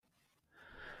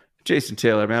Jason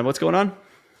Taylor, man, what's going on?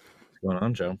 What's going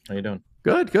on, Joe? How you doing?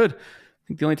 Good, good. I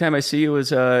think the only time I see you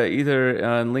is either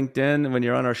on LinkedIn when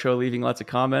you're on our show, leaving lots of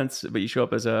comments, but you show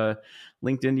up as a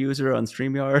LinkedIn user on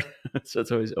Streamyard, so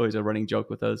it's always a running joke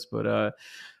with us. But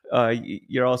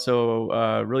you're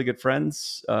also really good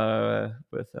friends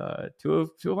with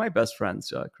two of my best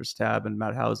friends, Chris Tabb and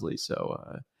Matt Housley. So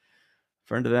a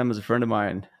friend of them is a friend of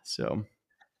mine. So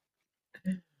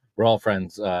We're all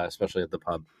friends, especially at the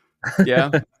pub.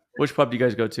 yeah, which pub do you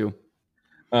guys go to?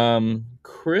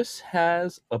 Chris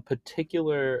has a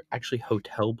particular, actually,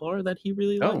 hotel bar that he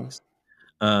really Oh,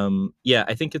 likes. Yeah,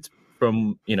 I think it's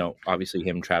from obviously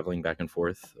him traveling back and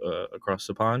forth across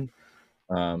the pond.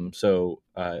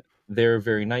 They're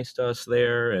very nice to us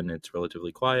there, and it's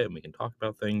relatively quiet, and we can talk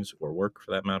about things or work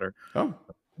for that matter. oh,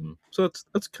 So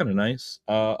that's kind of nice.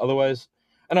 Otherwise,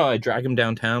 I know I drag him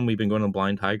downtown. We've been going to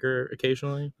Blind Tiger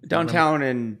occasionally. If you remember. downtown.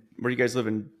 And where do you guys live,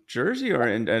 in Jersey or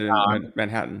in Um,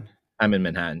 Manhattan? I'm in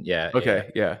Manhattan. Yeah, yeah, yeah.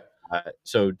 Okay, yeah,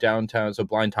 So downtown, so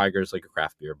Blind Tiger is like a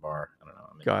craft beer bar. I don't know.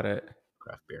 I'm into got it.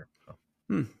 craft beer. So,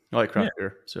 I like yeah, craft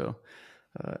beer. So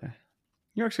uh, New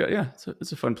York's got, yeah,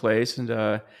 it's a fun place. And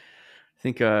I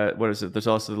think what is it? There's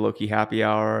also the Loki Happy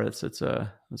Hour. That's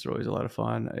always a lot of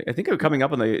fun. I think coming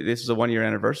up on this is a 1 year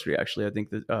anniversary. Actually, I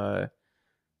think that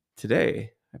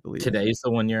today, I believe. today's the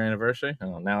 1 year anniversary.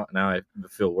 Oh, now I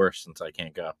feel worse since I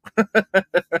can't go.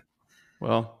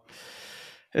 Well,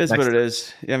 it is what Next it time.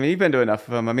 is. Yeah, I mean, you've been to enough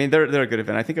of them. I mean, they're a good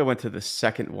event. I think I went to the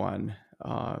second one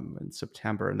in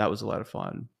September, and that was a lot of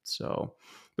fun. So,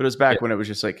 but it was Yeah, back when it was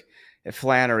just like at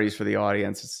Flannery's for the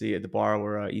audience. It's the bar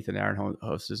where Ethan Aaron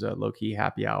hosts his low key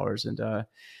happy hours, and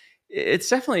it's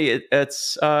definitely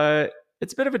it's a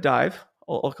bit of a dive.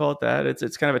 I'll call it that.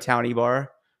 It's kind of a towny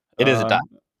bar. it is a dive.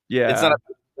 It's not Yeah,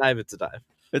 a dive. It's a dive.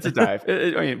 it's a dive.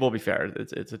 I mean, we'll be fair.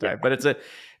 It's a Yeah, dive, but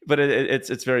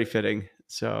it's very fitting.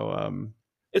 So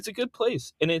it's a good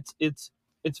place, and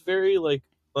it's very like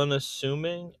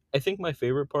unassuming. I think my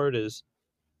favorite part is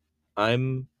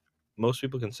I'm most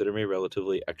people consider me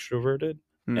relatively extroverted,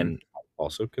 hmm. and I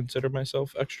also consider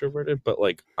myself extroverted, but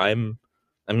like I'm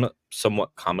not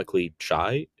somewhat comically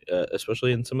shy,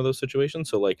 especially in some of those situations.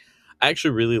 So like I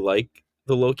actually really like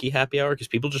the low key happy hour because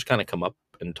people just kind of come up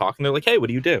and talk, and they're like, "Hey, what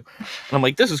do you do?" And I'm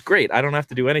like, "This is great. I don't have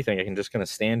to do anything. I can just kind of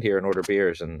stand here and order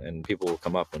beers, and people will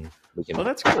come up and we Oh, can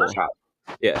that's cool. chat."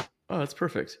 Yeah, Oh, that's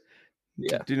perfect.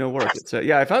 yeah, Do no work. It's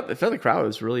yeah. I felt the crowd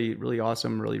was really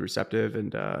awesome, really receptive,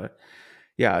 and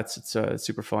yeah, it's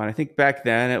super fun. I think back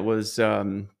then it was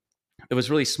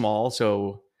really small,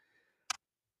 so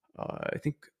I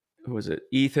think who was it?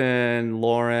 Ethan,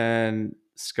 Lauren,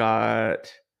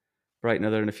 Scott, Bright,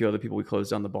 and a few other people. We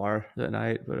closed down the bar that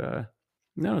night, but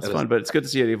no, it's that is fun. But it's good to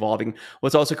see it evolving.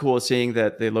 What's also cool is seeing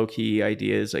that the low key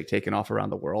idea is like taken off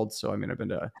around the world. So I mean, I've been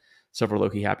to several low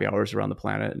key happy hours around the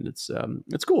planet, and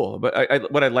it's cool.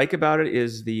 But what I like about it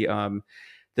is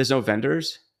there's no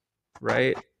vendors,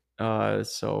 right?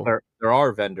 So there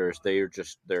are vendors.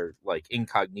 They're like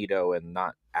incognito and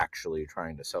not actually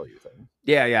trying to sell you things.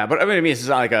 yeah, yeah. But I mean, it's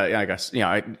not like I guess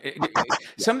Yeah.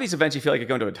 some of these events you feel like you're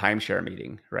going to a timeshare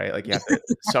meeting, right? Like you have to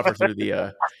suffer through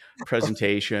the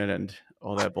presentation and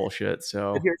all that bullshit. Sit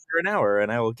So here for an hour,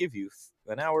 and I will give you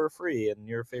an hour free in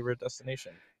your favorite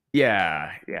destination.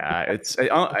 yeah, yeah. It's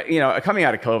coming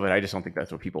out of COVID, I just don't think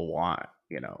that's what people want.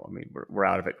 I mean, we're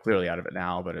out of it, clearly out of it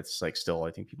now, but it's like still,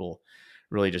 I think people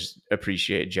really just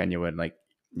appreciate genuine, like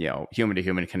human to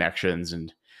human connections,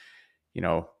 and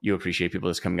you appreciate people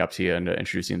just coming up to you and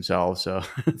introducing themselves. So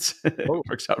it Oh,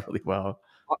 works out really well.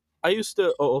 I used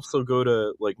to also go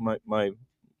to like my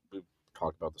we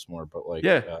talked about this more, but like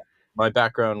Yeah, my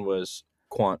background was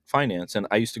quant finance, and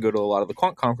I used to go to a lot of the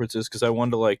quant conferences because I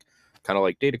wanted to like kind of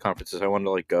like data conferences. I wanted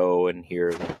to like go and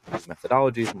hear these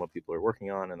methodologies and what people are working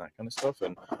on and that kind of stuff.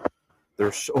 And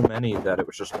there's so many that it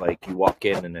was just like you walk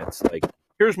in and it's like,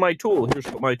 here's my tool, here's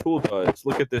what my tool does.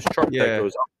 Look at this chart that yeah.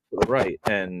 goes up to the right,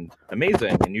 and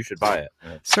amazing, and you should buy it.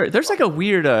 And it's Sorry, there's like a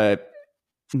weird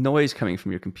noise coming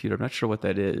from your computer. I'm not sure what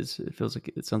that is. It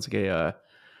sounds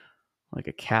like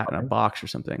a cat in a fine. box or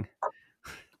something.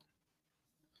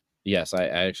 Yes, I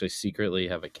actually secretly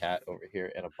have a cat over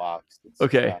here in a box that's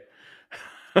Okay,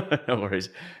 no worries.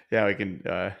 Yeah, we can.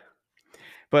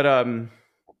 But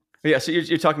yeah. So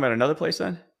you're talking about another place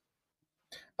then?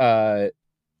 uh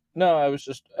no, I was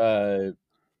just I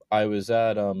was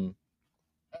at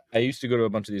I used to go to a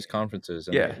bunch of these conferences,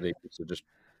 and Yeah. they used to just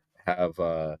have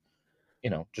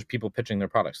just people pitching their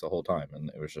products the whole time, and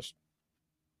it was just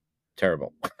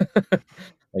terrible.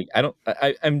 Like I don't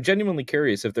I'm genuinely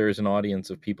curious if there is an audience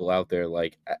of people out there.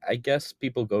 Like I guess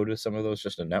people go to some of those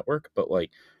just to network, but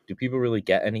like do people really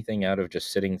get anything out of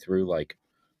just sitting through like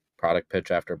product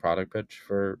pitch after product pitch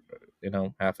for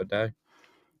half a day.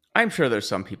 I'm sure there's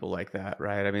some people like that,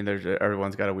 right? I mean, there's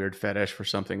everyone's got a weird fetish for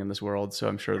something in this world, so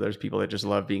I'm sure there's people that just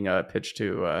love being pitched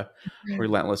to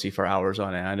relentlessly for hours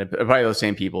on end. And probably those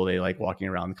same people, they like walking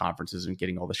around conferences and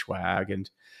getting all the swag. And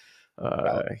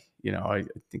I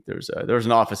think there was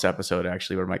an Office episode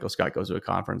actually where Michael Scott goes to a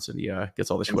conference and he gets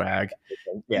all the swag.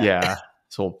 Yeah.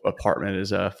 His whole apartment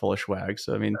is full of swag.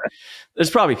 So I mean, there's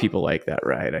probably people like that,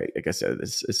 right? Like I said,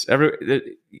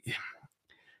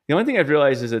 the only thing I've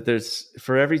realized is that there's,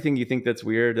 for everything you think that's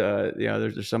weird,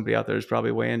 there's somebody out there who's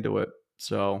probably way into it.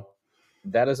 So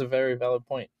that is a very valid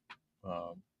point.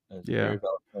 That's a very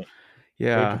valid point.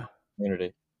 Yeah.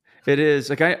 Community. It is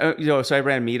like so I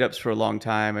ran meetups for a long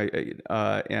time,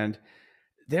 and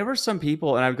there were some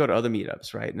people, and I would go to other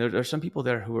meetups, right? And there's some people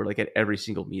there who were like at every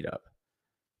single meetup,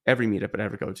 every meetup I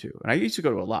ever go to, and I used to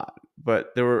go to a lot, but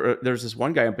there's this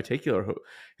one guy in particular who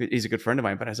he's a good friend of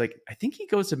mine, but I was like, I think he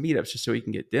goes to meetups just so he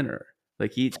can get dinner.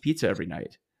 Like he eats pizza every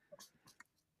night.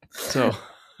 So,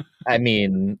 I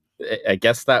mean, I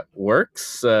guess that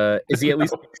works. Is he at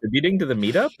least contributing to the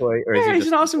meetup, or is he he's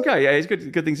an awesome guy. Yeah, he's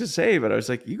good things to say. But I was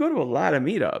like, you go to a lot of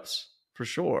meetups for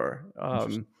sure.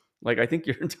 Like I think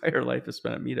your entire life is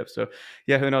spent at meetups. So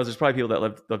yeah, who knows? There's probably people that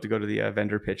love to go to the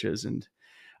vendor pitches, and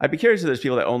I'd be curious if there's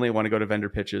people that only want to go to vendor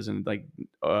pitches and like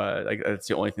that's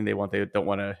the only thing they want. They don't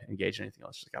want to engage in anything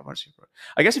else. Just like,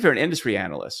 I guess if you're an industry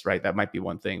analyst, right, that might be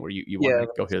one thing where you want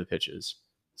to go hear the pitches.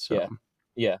 So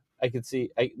yeah, I could see.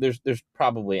 There's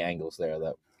probably angles there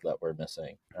that we're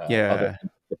missing. Other than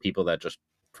the people that just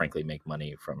frankly make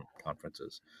money from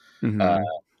conferences. Mm-hmm.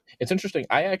 It's interesting.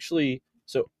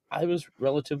 I was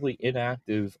relatively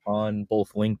inactive on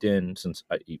both LinkedIn, since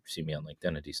you see me on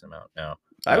LinkedIn a decent amount now.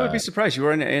 I would be surprised. You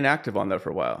were inactive on there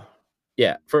for a while.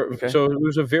 Yeah. So it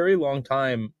was a very long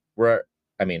time where,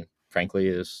 I mean, frankly,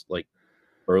 is like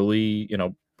early,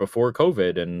 before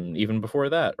COVID and even before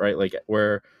that, right? Like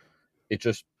where it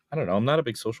just, I don't know, I'm not a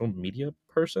big social media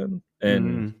person.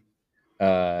 And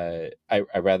I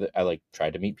like try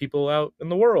to meet people out in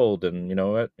the world and,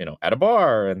 at a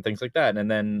bar and things like that. And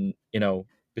then,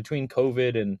 between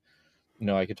COVID and,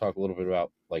 I could talk a little bit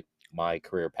about like my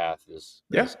career path is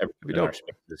everything in our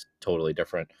space is totally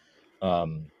different.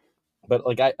 But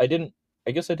like I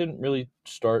guess I didn't really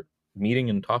start meeting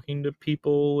and talking to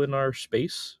people in our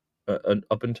space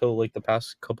up until like the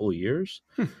past couple of years.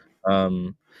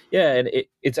 And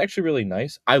it's actually really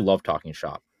nice. I love talking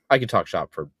shop. I could talk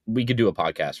shop we could do a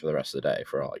podcast for the rest of the day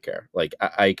for all I care. Like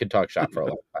I could talk shop for a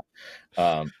long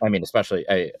time. I mean, especially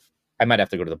I might have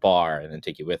to go to the bar and then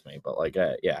take you with me, but like,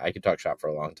 I could talk shop for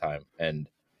a long time. And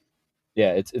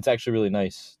yeah, it's actually really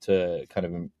nice to kind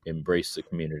of embrace the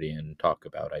community and talk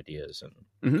about ideas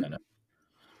and kind of,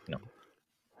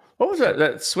 What was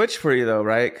that switch for you though,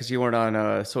 right? Because you weren't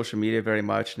on social media very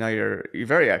much. Now you're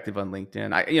very active on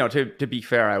LinkedIn. To be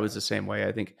fair, I was the same way.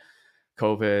 I think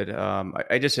COVID,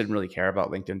 I just didn't really care about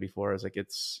LinkedIn before. I was like,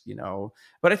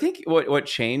 but I think what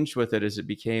changed with it is it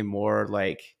became more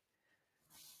like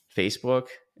Facebook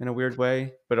in a weird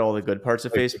way, but all the good parts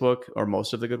of Facebook, or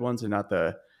most of the good ones, and not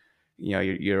the,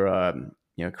 your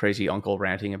crazy uncle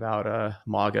ranting about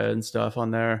MAGA and stuff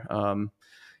on there.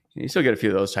 You still get a few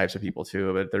of those types of people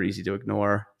too, but they're easy to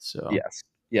ignore. So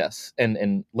yes,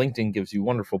 and LinkedIn gives you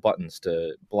wonderful buttons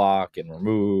to block and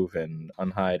remove and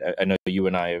unhide. I know you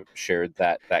and I have shared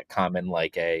that common,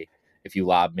 like if you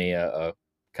lob me a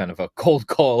kind of a cold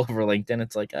call over LinkedIn,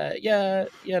 it's like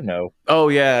no. Oh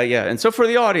yeah. And so for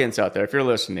the audience out there, if you're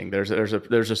listening, there's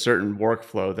a certain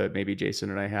workflow that maybe Jason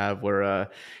and I have where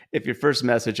if your first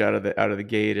message out of the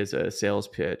gate is a sales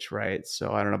pitch, right?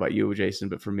 So I don't know about you, Jason,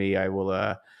 but for me, I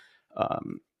will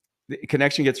the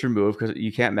connection gets removed because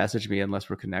you can't message me unless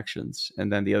we're connections.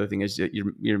 And then the other thing is that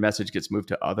your message gets moved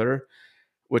to other,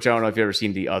 which I don't know if you've ever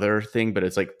seen the other thing, but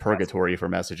it's like purgatory for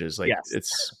messages. Like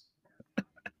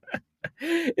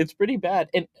it's pretty bad,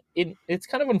 and it's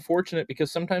kind of unfortunate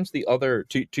because sometimes the other,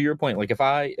 to your point, like if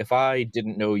I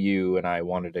didn't know you and I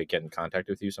wanted to get in contact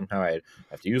with you somehow, I'd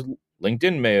have to use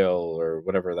LinkedIn Mail or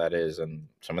whatever that is, and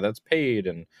some of that's paid,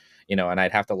 and and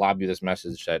I'd have to lob you this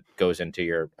message that goes into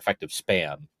your effective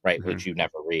spam, right? Mm-hmm. Which you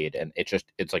never read, and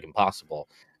it's like impossible.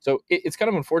 So it's kind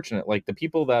of unfortunate. Like the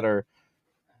people that are,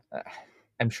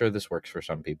 I'm sure this works for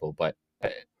some people, but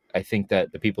I think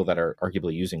that the people that are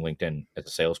arguably using LinkedIn as a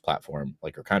sales platform,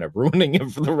 like, are kind of ruining it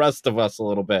for the rest of us a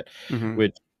little bit,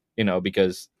 which,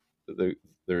 because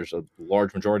there's a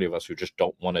large majority of us who just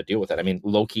don't want to deal with it. I mean,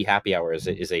 low-key happy hour is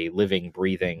a living,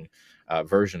 breathing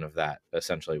version of that,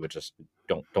 essentially, which is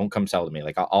don't come sell to me.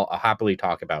 Like I'll happily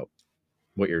talk about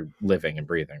what you're living and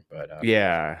breathing, but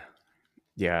yeah,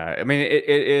 Yeah, I mean, it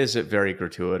is very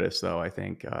gratuitous, though. I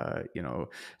think,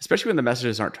 especially when the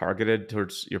messages aren't targeted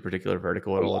towards your particular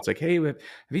vertical at Oh all. yeah, It's like, hey, have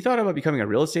you thought about becoming a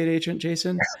real estate agent,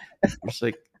 Jason? I'm just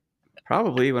like,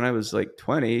 probably when I was like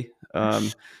 20,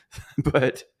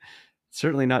 but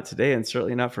certainly not today, and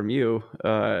certainly not from you.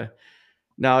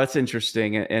 No, it's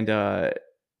interesting, and I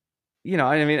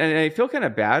mean, and I feel kind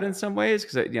of bad in some ways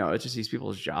because it's just these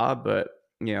people's job, but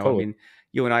I totally. mean,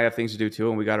 you and I have things to do too,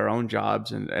 and we got our own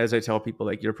jobs. And as I tell people,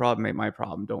 like, your problem ain't my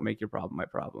problem. Don't make your problem my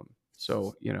problem.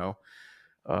 So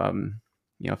um,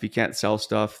 if you can't sell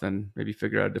stuff, then maybe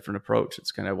figure out a different approach.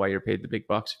 It's kind of why you're paid the big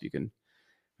bucks if you can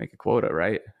make a quota,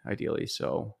 right? Ideally,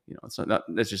 so it's not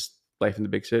that's just life in the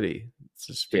big city. It's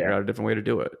just figure Yeah. out a different way to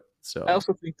do it. I So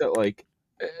also think that, like,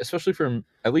 especially from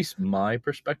at least my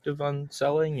perspective on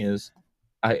selling, is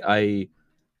I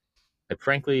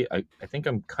frankly, I think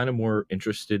I'm kind of more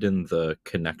interested in the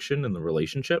connection and the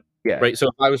relationship, yeah, right? So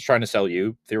if I was trying to sell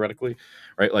you theoretically,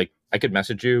 right, like I could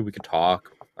message you, we could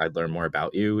talk, I'd learn more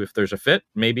about you. If there's a fit,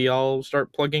 maybe I'll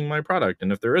start plugging my product,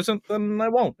 and if there isn't, then I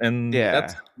won't. And yeah.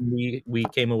 that's we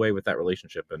came away with that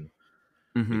relationship, and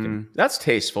we can, That's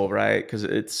tasteful, right? Because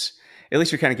it's at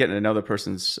least you're kind of getting another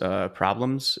person's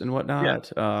problems and yeah,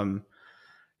 whatnot.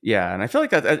 Yeah, and I feel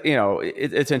like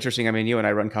it's interesting. I mean, you and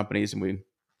I run companies, and we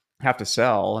have to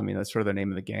sell. I mean, that's sort of the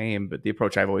name of the game. But the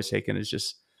approach I've always taken is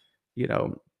just you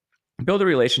know build a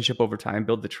relationship over time,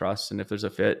 build the trust, and if there's a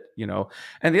fit.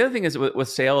 And the other thing is with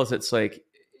sales, it's like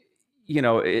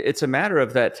it's a matter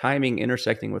of that timing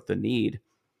intersecting with the need.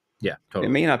 yeah, It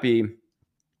totally, may not be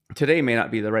today may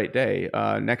not be the right day.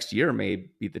 Next year may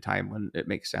be the time when it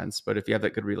makes sense. But if you have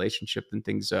that good relationship, then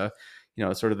things, sort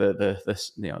of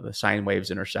the sine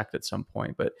waves intersect at some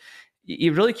point. But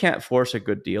you really can't force a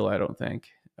good deal. I don't think.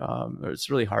 Or it's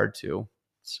really hard to.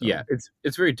 yeah. So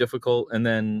It's very difficult, and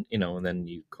then and then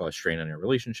you cause strain on your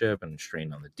relationship and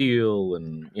strain on the deal,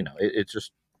 and it's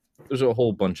just there's a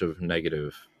whole bunch of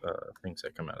negative things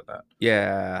that come out of that.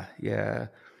 yeah, yeah.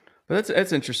 But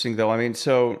that's interesting though. I mean,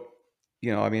 so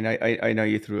I mean, I know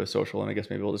you through a social, and I guess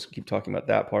maybe we'll just keep talking about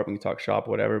that part when we talk shop,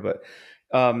 whatever. But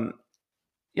um,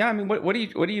 yeah, I mean, what are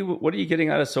you getting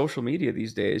out of social media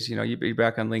these days? You're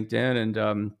back on LinkedIn, and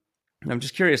I'm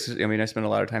just curious. I mean, I spend a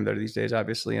lot of time there these days,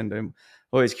 obviously, and I'm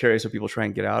always curious what people try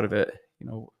and get out of it.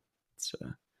 It's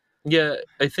Yeah,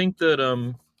 I think that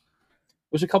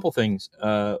there's a couple things.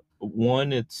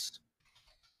 One, it's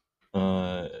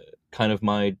uh, kind of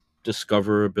my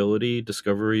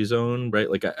discovery zone, right?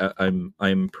 Like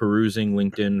I'm perusing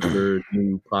LinkedIn for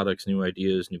new products, new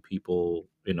ideas, new people,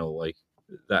 like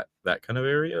that kind of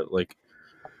area. Like,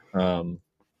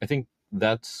 I think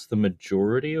that's the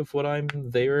majority of what I'm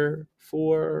there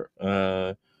for.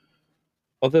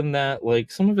 Other than that, like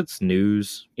some of it's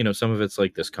news, some of it's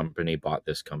like this company bought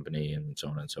this company and so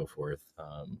on and so forth.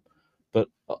 But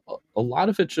a lot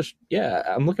of it's just, yeah,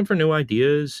 I'm looking for new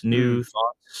ideas, mm, new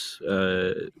thoughts,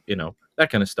 that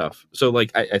kind of stuff. So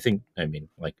like, I think, I mean,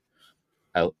 like,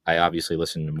 I obviously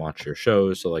listen and watch your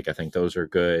shows, so like I think those are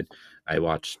good. I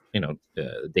watch,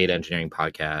 data engineering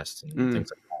podcasts and mm, things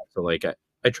like that. So like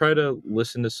I try to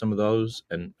listen to some of those,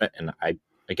 and I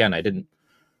again I didn't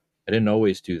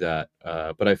always do that,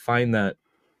 but I find that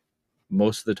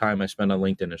most of the time I spend on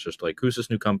LinkedIn, it's just like, who's this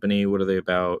new company? What are they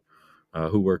about?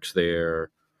 Who works there?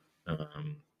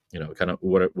 Um, kind of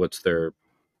what's their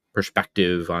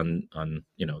perspective on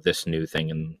this new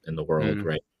thing in the world, mm,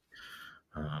 right?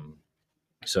 Um,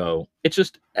 so it's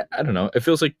just I don't know. It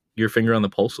feels like your finger on the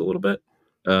pulse a little bit,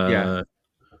 yeah. uh,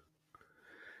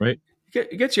 right?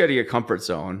 It gets you out of your comfort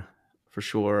zone for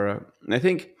sure. And I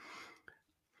think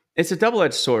it's a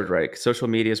double-edged sword, right? 'Cause social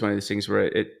media is one of these things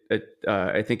where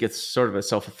I think it's sort of a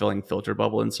self-fulfilling filter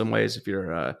bubble in some ways if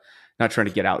you're not trying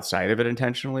to get outside of it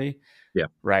intentionally, Yeah,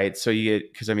 right? So you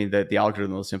get because I mean the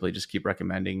algorithm will simply just keep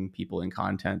recommending people and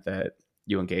content that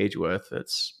you engage with.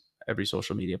 It's every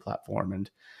social media platform, and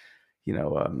you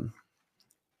know, um,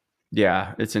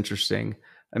 yeah, it's interesting.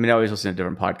 I mean, I always listen to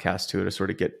different podcasts too to sort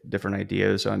of get different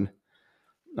ideas on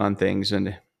things,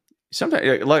 and sometimes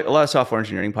a lot of software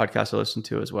engineering podcasts I listen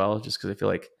to as well, just because I feel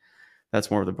like that's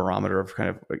more of the barometer of kind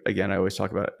of again. I always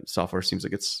talk about software seems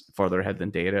like it's farther ahead than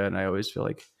data, and I always feel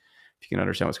like if you can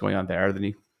understand what's going on there, then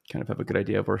you kind of have a good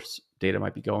idea of where data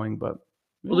might be going. But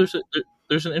well, yeah,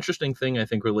 there's an interesting thing I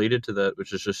think related to that,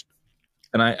 which is just,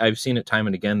 and I've seen it time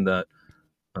and again that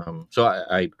so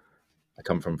I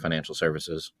come from financial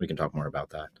services. We can talk more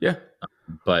about that. yeah,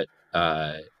 But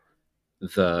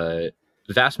the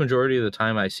vast majority of the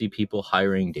time I see people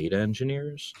hiring data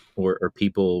engineers or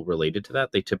people related to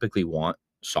that, they typically want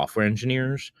software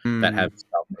engineers that have mm,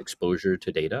 some exposure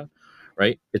to data,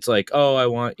 right? It's like, oh, I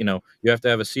want, you have to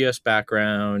have a CS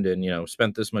background and,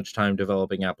 spent this much time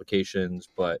developing applications,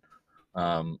 but,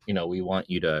 we want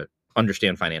you to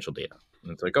understand financial data.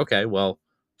 And it's like, okay, well,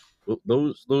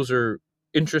 those are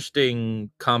interesting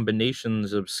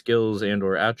combinations of skills and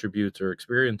or attributes or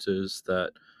experiences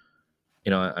that,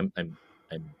 I'm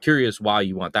curious why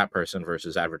you want that person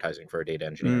versus advertising for a data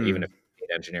engineer, even Mm. if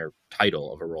data engineer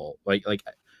title of a role.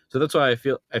 So that's why I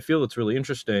feel it's really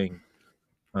interesting,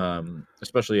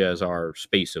 especially as our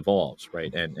space evolves,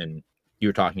 right? And you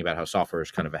were talking about how software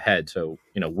is kind of ahead, so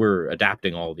we're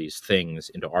adapting all these things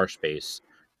into our space.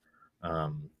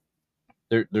 Um,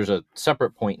 there's a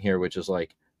separate point here, which is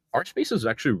like our space is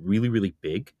actually really really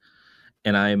big,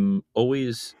 and I'm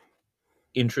always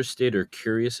interested or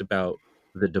curious about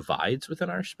the divides within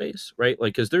our space, right?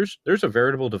 Like, because there's a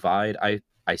veritable divide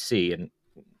I see, and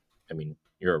I mean,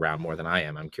 you're around more than I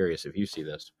am. I'm curious if you see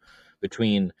this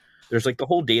between there's like the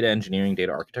whole data engineering,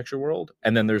 data architecture world,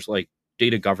 and then there's like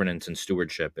data governance and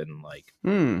stewardship and like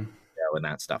Hmm. and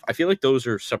that stuff. I feel like those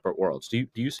are separate worlds. Do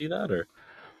you see that or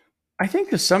I think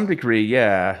to some degree,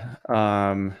 yeah.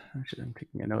 Actually, I'm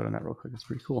taking a note on that real quick. It's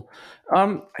pretty cool.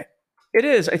 It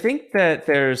is. I think that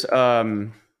there's how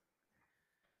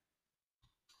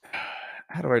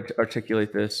do I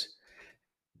articulate this?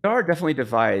 There are definitely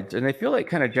divides, and I feel like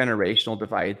kind of generational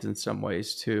divides in some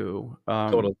ways too.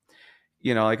 total?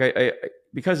 Like I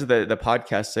because of the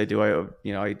podcasts I do,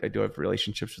 I do have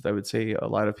relationships with, I would say, a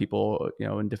lot of people,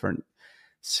 in different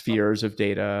spheres of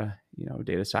data,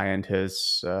 data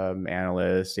scientists,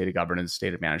 analysts, data governance,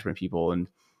 data management people. And,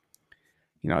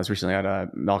 I was recently on a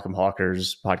Malcolm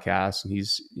Hawker's podcast, and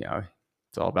he's,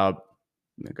 it's all about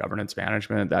governance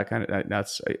management, that kind of,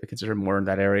 that's, I consider more in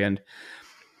that area. And,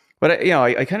 but,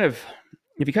 I kind of,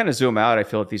 if you kind of zoom out, I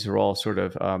feel like these are all sort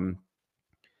of,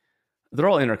 they're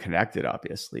all interconnected,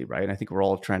 obviously, right? And I think we're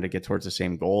all trying to get towards the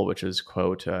same goal, which is,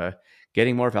 quote,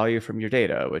 getting more value from your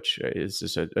data, which is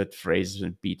just a phrase that's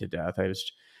been beat to death. I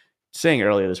was saying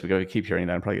earlier this week, I keep hearing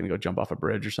that I'm probably going to go jump off a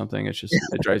bridge or something. It's just,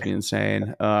 it drives me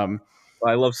insane. Well,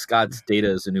 I love Scott's data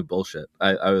is a new bullshit.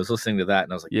 I was listening to that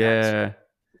and I was like, that's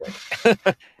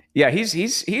Yeah. Yeah,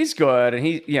 he's good,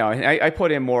 and I put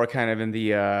him more kind of in the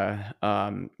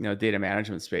data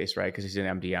management space, right? Because he's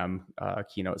an MDM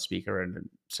keynote speaker and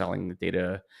selling the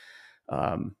data,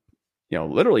 um,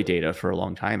 literally data for a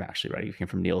long time, actually, right? He came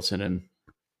from Nielsen and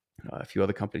a few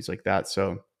other companies like that.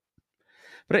 So,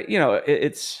 but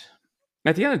it's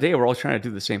at the end of the day, we're all trying to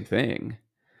do the same thing,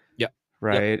 yeah, yeah,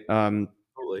 right?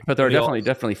 totally. But there And are we all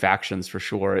definitely factions for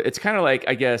sure. It's kind of like,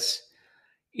 I guess,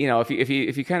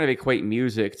 if you kind of equate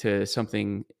music to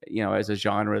something, as a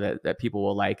genre that people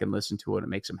will like and listen to it and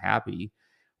makes them happy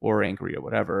or angry or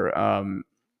whatever.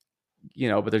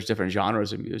 But there's different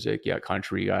genres of music. You got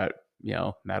country, you got,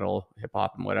 metal, hip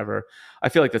hop, and whatever. I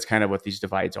feel like that's kind of what these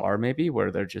divides are, maybe,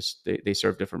 where they're just, they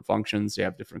serve different functions. They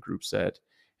have different groups that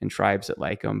and tribes that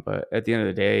like them. But at the end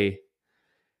of the day,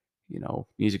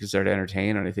 music is there to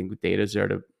entertain. And I think data is there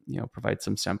to, provide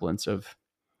some semblance of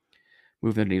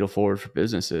moving the needle forward for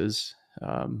businesses,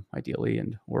 ideally,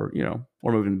 and or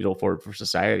moving the needle forward for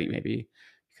society, maybe.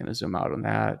 Kind of zoom out on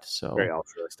that. very So,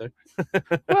 altruistic.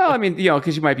 well, I mean,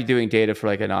 because you might be doing data for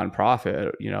like a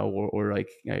nonprofit,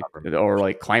 or or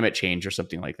like climate change or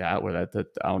something like that, where that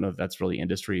I don't know if that's really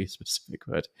industry specific,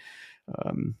 but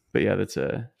yeah,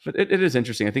 but it is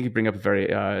interesting. I think you bring up a very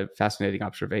fascinating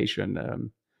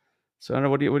observation. So I don't know,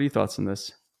 what are your thoughts on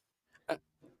this? I,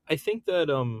 I think that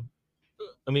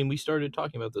I mean, we started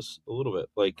talking about this a little bit.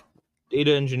 Like,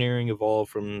 data engineering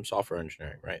evolved from software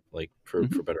engineering, right? Like, for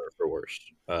Hmm. better or for worse.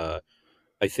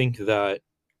 I think that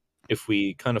if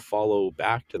we kind of follow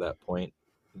back to that point,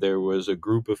 there was a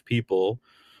group of people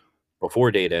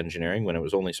before data engineering, when it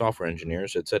was only software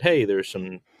engineers, that said, "Hey, there's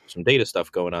some data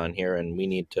stuff going on here, and we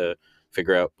need to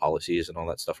figure out policies and all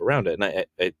that stuff around it." And I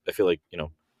feel like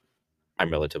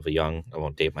I'm relatively young. I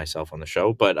won't date myself on the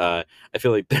show, but I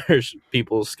feel like there's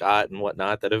people, Scott and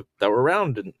whatnot, that were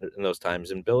around in those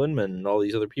times, and Bill Inman and all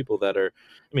these other people that are.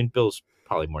 I mean, Bill's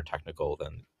probably more technical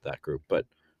than that group, but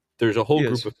there's a whole He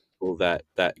group is. of people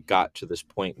that got to this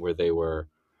point where they were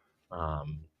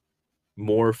um,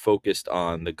 more focused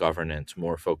on the governance,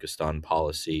 more focused on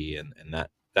policy, and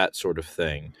that sort of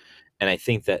thing. And I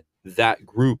think that that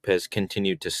group has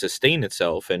continued to sustain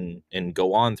itself and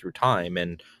go on through time.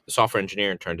 And the software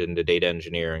engineer turned into data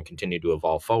engineer and continued to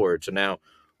evolve forward. So now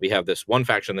we have this one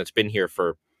faction that's been here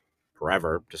for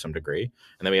forever to some degree,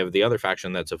 and then we have the other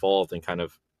faction that's evolved and kind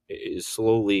of is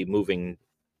slowly moving.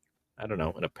 I don't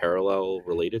know, in a parallel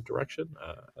related direction.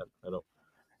 I don't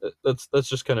that's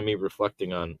just kind of me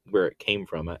reflecting on where it came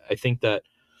from. I think that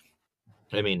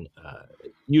I mean,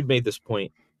 you'd made this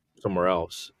point somewhere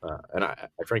else, and I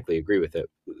frankly agree with it.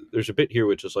 There's a bit here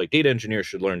which is like data engineers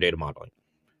should learn data modeling,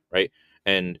 right?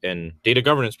 And data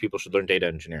governance people should learn data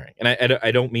engineering. And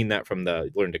I don't mean that from the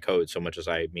learn to code so much as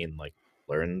I mean like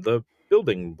learn the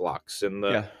building blocks and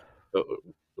Yeah.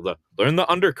 the, learn the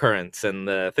undercurrents and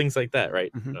the things like that,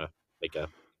 right? Hmm. Like a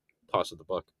toss of the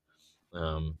book.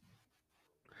 Um,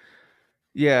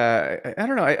 Yeah, I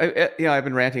don't know. Yeah, I've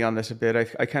been ranting on this a bit.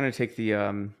 I kind of take the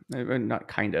not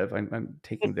kind of. I'm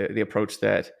taking the approach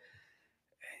that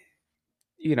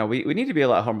we need to be a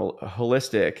lot more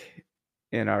holistic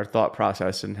in our thought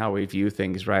process and how we view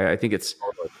things, right? I think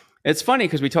it's funny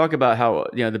because we talk about how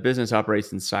the business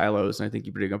operates in silos, and I think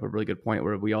you bring up a really good point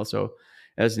where we also,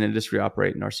 as an industry,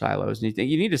 operate in our silos. And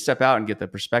you need to step out and get the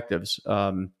perspectives.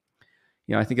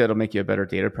 I think that'll make you a better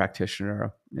data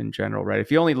practitioner in general, right?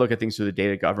 If you only look at things through the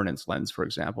data governance lens, for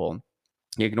example,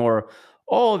 you ignore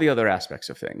all the other aspects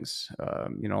of things,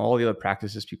 all the other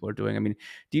practices people are doing. I mean,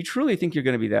 do you truly think you're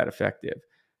going to be that effective?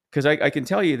 Because I can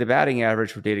tell you the batting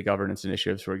average for data governance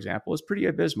initiatives, for example, is pretty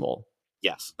abysmal.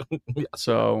 yes.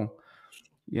 So,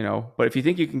 but if you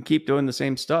think you can keep doing the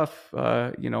same stuff,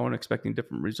 and expecting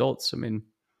different results, I mean,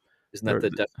 Isn't that the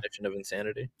definition of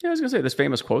insanity? yeah, I was gonna say there's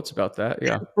famous quotes about that.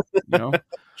 Yeah, you know,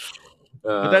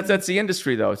 but that's the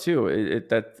industry though too.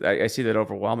 I see that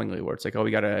overwhelmingly where it's like, oh,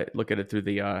 we got to look at it through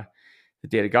the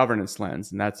data governance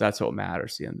lens, and that's what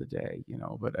matters at the end of the day.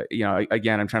 But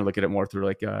again, I'm trying to look at it more through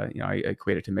like I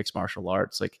equate it to mixed martial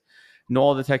arts, like know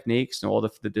all the techniques, know all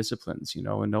the disciplines, and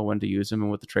know when to use them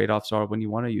and what the trade offs are when you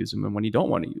want to use them and when you don't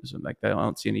want to use them. Like I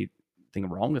don't see anything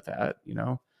wrong with that.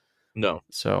 No.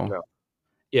 So. No.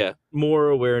 Yeah, more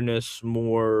awareness,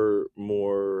 more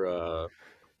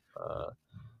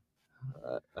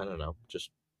I don't know, just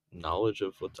knowledge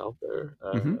of what's out there.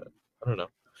 Mm-hmm. I don't know.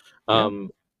 Yeah.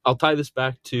 I'll tie this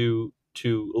back to a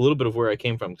little bit of where I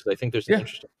came from because I think there's an Yeah.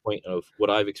 interesting point of what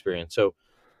I've experienced. So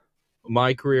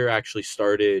my career actually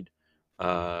started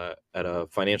at a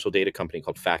financial data company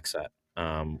called FactSet,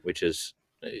 which is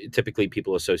typically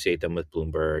people associate them with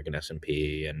Bloomberg and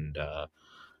S&P and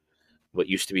what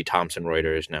used to be Thomson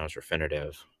Reuters now is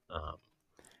Refinitiv. Um,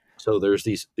 so there's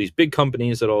these big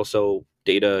companies that also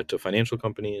data to financial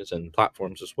companies and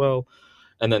platforms as well,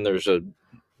 and then there's a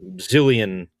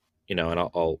zillion, and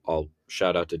I'll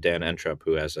shout out to Dan Entrup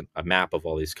who has a map of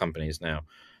all these companies now,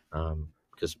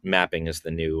 because mapping is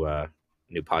the new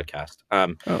podcast.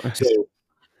 Oh.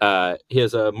 So he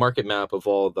has a market map of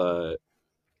all the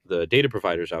data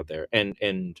providers out there,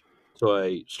 and so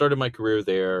I started my career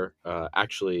there,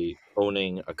 actually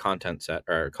owning a content set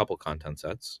or a couple content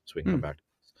sets. So we can come back to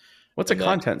this. What's a And then,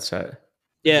 content set?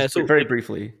 yeah, Just so very like,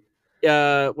 briefly.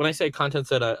 when I say content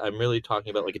set, I'm really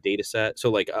talking about like a data set. So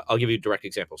like I'll give you a direct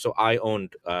example. So I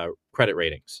owned credit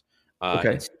ratings Okay.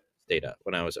 and data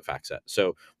when I was at FactSet. So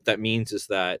what that means is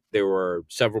that there were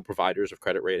several providers of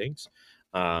credit ratings,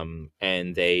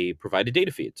 and they provided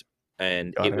data feeds,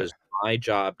 and Got it it. was my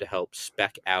job to help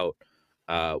spec out,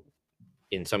 uh,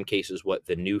 in some cases, what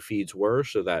the new feeds were,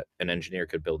 so that an engineer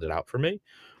could build it out for me,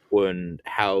 and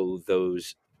how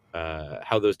those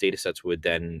data sets would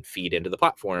then feed into the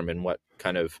platform and what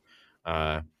kind of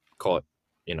call it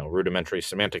rudimentary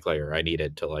semantic layer I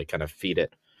needed to like kind of feed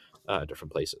it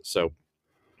different places. So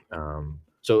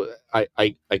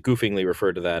I goofingly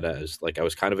refer to that as like I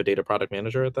was kind of a data product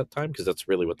manager at that time because that's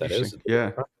really what that is. Interesting.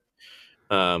 Yeah.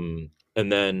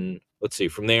 And then let's see,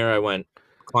 from there I went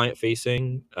client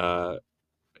facing,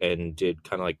 and did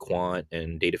kind of like quant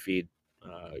and data feed,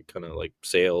 kind of like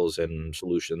sales and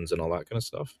solutions and all that kind of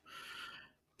stuff.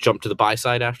 Jumped to the buy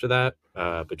side after that,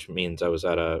 which means I was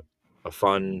at a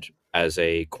fund as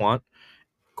a quant.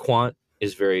 Quant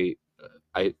is very,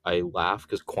 I laugh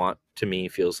because quant to me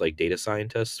feels like data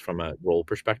scientists from a role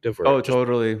perspective, where Oh, it just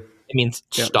totally. it means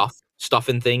Yeah. stuff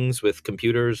and things with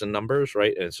computers and numbers,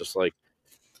 right? And it's just like,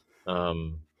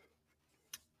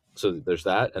 so there's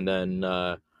that, and then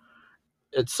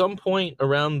at some point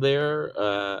around there,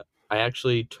 I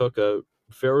actually took a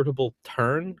veritable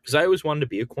turn because I always wanted to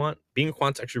be a quant. Being a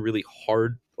quant's actually really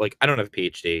hard. Like I don't have a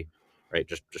PhD, right?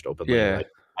 Just openly, Yeah. like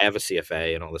I have a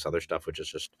CFA and all this other stuff, which is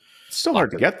just It's still hard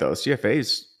lots to of get though.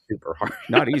 CFA's super hard.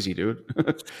 not easy, dude.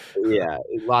 Yeah,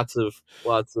 lots of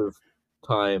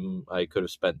time I could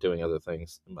have spent doing other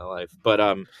things in my life. But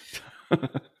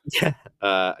yeah,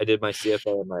 I did my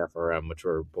CFA and my FRM, which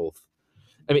were both,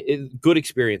 I mean, good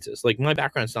experiences. Like my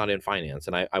background's not in finance,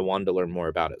 and I wanted to learn more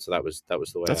about it. So that was the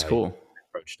way That's I cool.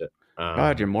 approached it.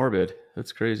 God, you're morbid.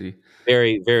 That's crazy.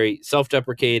 Very, very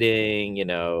self-deprecating,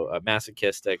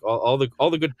 masochistic, all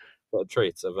the good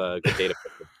traits of a good data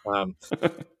person.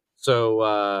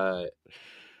 So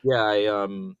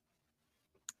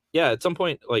Yeah, at some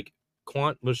point, like,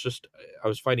 quant was just, I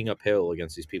was fighting uphill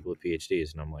against these people with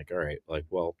PhDs, and I'm like, all right, like,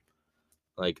 well,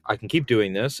 like, I can keep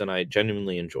doing this and I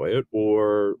genuinely enjoy it,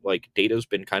 or like data's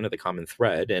been kind of the common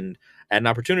thread, and I had an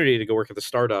opportunity to go work at the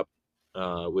startup,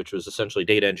 which was essentially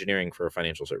data engineering for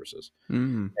financial services.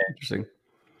 Interesting.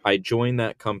 I joined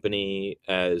that company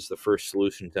as the first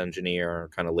solutions engineer,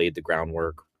 kind of laid the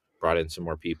groundwork, brought in some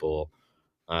more people,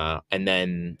 and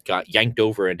then got yanked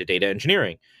over into data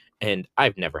engineering. And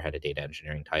I've never had a data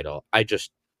engineering title. I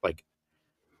just, like,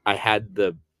 I had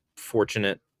the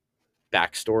fortunate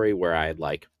backstory where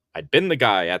I'd been the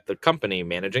guy at the company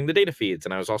managing the data feeds,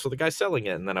 and I was also the guy selling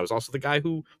it, and then I was also the guy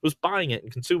who was buying it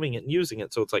and consuming it and using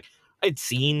it. So it's like I'd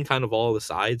seen kind of all the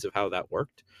sides of how that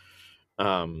worked.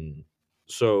 Um,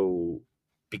 so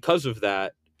because of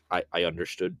that, I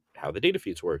understood how the data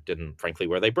feeds worked, and frankly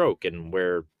where they broke and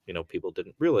where, people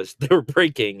didn't realize they were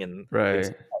breaking and things Right.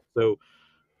 like that. So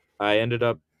I ended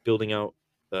up building out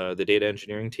the data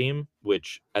engineering team,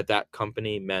 which at that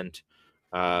company meant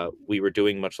we were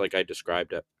doing much like I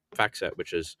described at FactSet,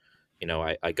 which is,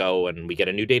 I go and we get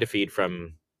a new data feed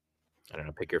from, I don't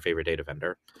know, pick your favorite data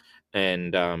vendor.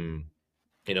 And,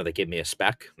 they give me a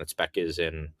spec. That spec is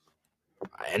in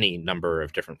any number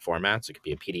of different formats. It could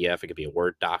be a PDF, it could be a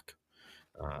Word doc.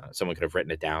 Someone could have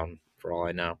written it down for all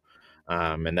I know.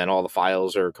 And then all the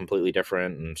files are completely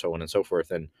different and so on and so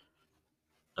forth. And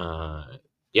uh,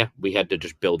 yeah, we had to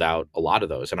just build out a lot of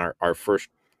those. And our first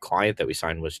client that we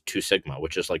signed was Two Sigma,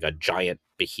 which is like a giant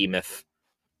behemoth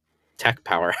tech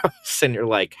powerhouse. And you're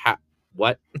like,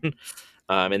 what? And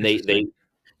Interesting.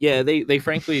 they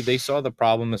frankly, they saw the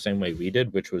problem the same way we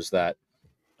did, which was that,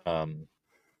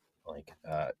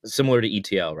 similar to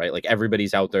ETL, right? Like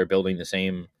everybody's out there building the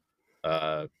same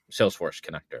Salesforce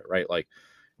connector, right? Like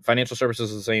financial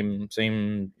services is the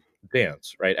same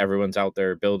dance, right? Everyone's out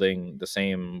there building the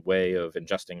same way of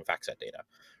ingesting FactSet data,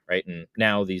 right? And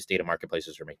now these data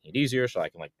marketplaces are making it easier, so I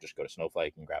can like just go to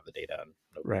Snowflake and grab the data, and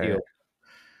no big deal. Right.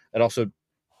 It also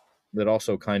that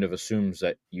also kind of assumes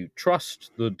that you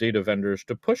trust the data vendors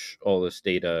to push all this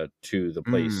data to the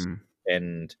place, Mm.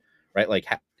 and right, like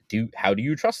how do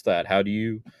you trust that? How do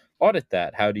you audit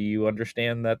that? How do you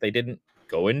understand that they didn't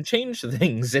go and change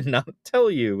things and not tell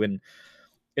you? And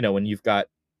when you've got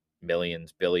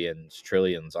millions, billions,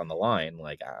 trillions on the line,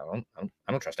 like I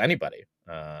don't trust anybody.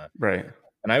 Right.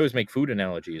 And I always make food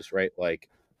analogies, right? Like,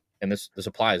 and this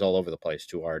applies all over the place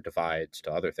to our divides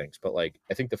to other things, but like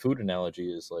I think the food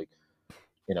analogy is like,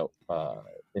 you know, uh,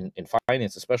 in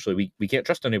finance especially, we can't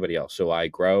trust anybody else. So I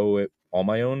grow all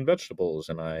my own vegetables,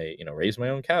 and I raise my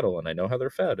own cattle, and I know how they're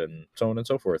fed, and so on and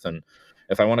so forth. And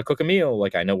if I want to cook a meal,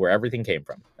 like I know where everything came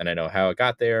from, and I know how it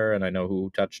got there, and I know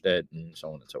who touched it, and so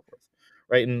on and so forth,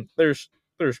 right? And there's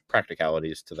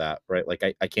practicalities to that, right? Like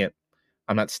I can't.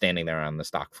 I'm not standing there on the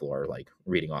stock floor like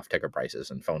reading off ticker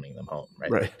prices and phoning them home,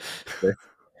 right? Right. Like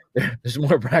there, there's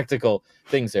more practical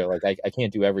things there. Like I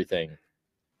can't do everything,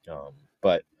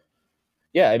 but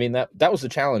yeah, I mean that was the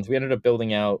challenge. We ended up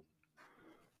building out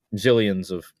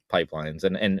zillions of pipelines,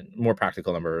 and more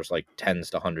practical numbers like tens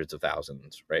to hundreds of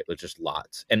thousands, right? Like just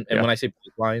lots. And Yeah. when I say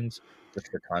pipelines, just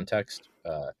for context,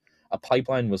 a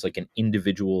pipeline was like an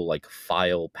individual like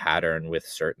file pattern with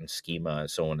certain schema,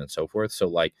 so on and so forth. So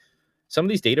like some of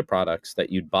these data products that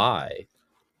you'd buy,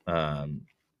 um,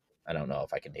 I don't know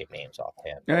if I can name names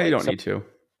offhand, but Yeah. You like don't some, need to.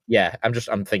 yeah,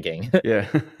 I'm thinking Yeah.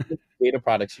 data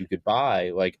products you could buy,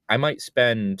 like I might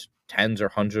spend tens or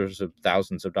hundreds of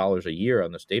thousands of dollars a year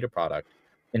on this data product,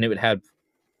 and it would have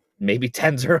maybe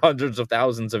tens or hundreds of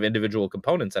thousands of individual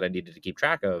components that I needed to keep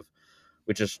track of,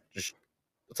 which is just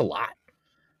it's a lot.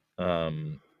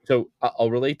 So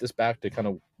I'll relate this back to kind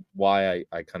of why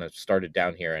I kind of started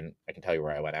down here, and I can tell you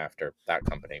where I went after that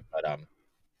company. But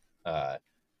uh,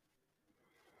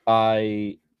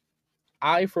 I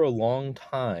I for a long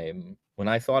time when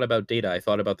I thought about data, I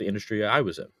thought about the industry I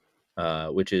was in,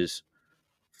 which is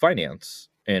finance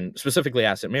and specifically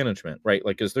asset management, right?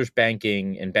 Like, because there's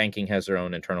banking, and banking has their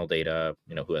own internal data,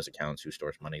 who has accounts, who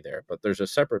stores money there. But there's a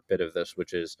separate bit of this,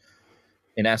 which is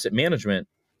in asset management,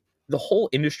 the whole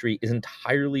industry is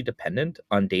entirely dependent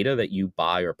on data that you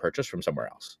buy or purchase from somewhere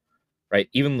else, right?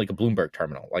 Even like a Bloomberg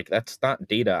terminal, like that's not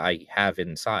data I have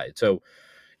inside. So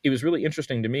it was really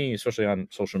interesting to me, especially on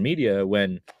social media,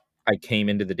 when I came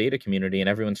into the data community and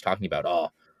everyone's talking about, oh,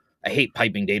 I hate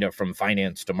piping data from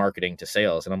finance to marketing to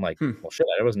sales. And I'm like, Hmm. well, shit,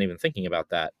 I wasn't even thinking about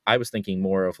that. I was thinking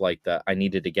more of like I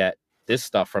needed to get this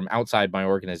stuff from outside my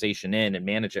organization in and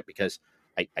manage it, because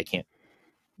I can't,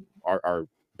 our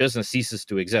business ceases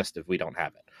to exist if we don't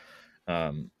have it.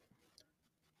 Um,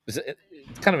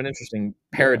 it's kind of an interesting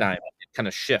Yeah. paradigm kind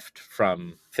of shift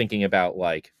from thinking about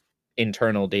like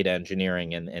internal data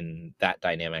engineering and that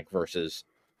dynamic versus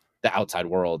the outside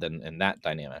world and that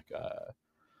dynamic.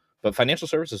 But financial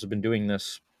services have been doing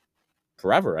this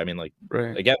forever. I mean, like,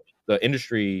 Right. again, the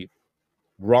industry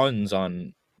runs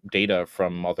on data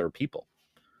from other people,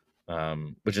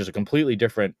 which is a completely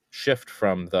different shift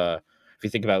from the, if you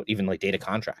think about even like data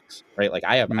contracts, right? Like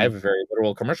I Mm. have a very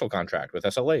literal commercial contract with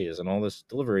SLAs and all this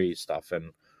delivery stuff,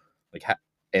 and like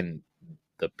and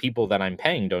the people that I'm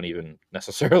paying don't even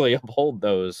necessarily uphold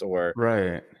those, or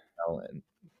Right. and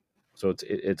so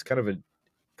it's kind of a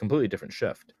completely different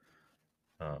shift.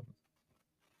 Um,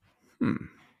 Hmm.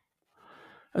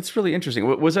 That's really interesting.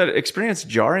 Was that experience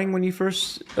jarring when you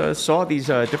first saw these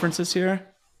differences here?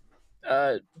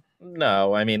 uh,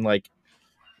 no, I mean like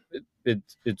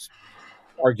it's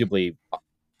arguably,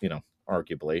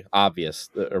 arguably obvious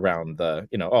around the,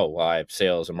 oh, well, I have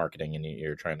sales and marketing, and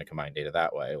you're trying to combine data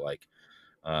that way. Like,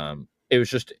 it was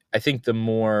just, I think the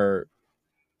more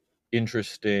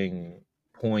interesting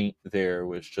point there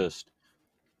was just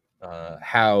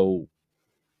how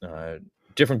uh,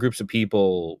 different groups of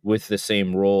people with the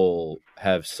same role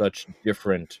have such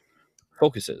different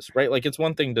focuses, right? Like, it's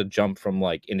one thing to jump from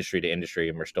like industry to industry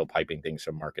and we're still piping things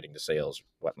from marketing to sales,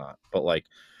 whatnot. But like,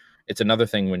 it's another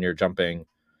thing when you're jumping,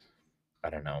 I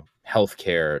don't know,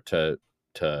 healthcare to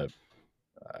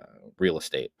real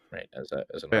estate, right? As an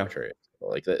Yeah. arbitrary,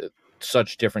 like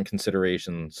such different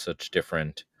considerations, such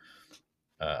different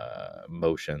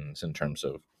motions in terms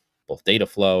of both data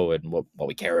flow and what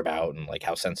we care about and like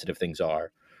how sensitive things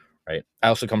are, right? I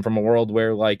also come from a world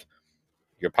where like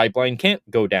your pipeline can't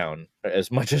go down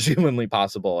as much as humanly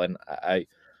possible, and I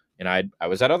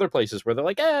was at other places where they're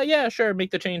like, yeah, sure,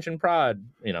 make the change in prod,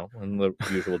 and the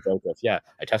usual joke of, yeah,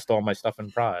 I test all my stuff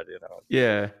in prod,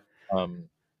 Yeah. Um,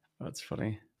 That's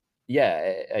funny.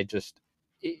 yeah, I just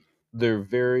they're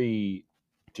very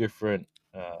different.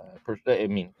 I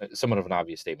mean, somewhat of an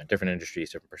obvious statement. Different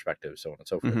industries, different perspectives, so on and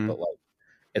so forth. Hmm. But like,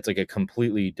 it's like a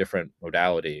completely different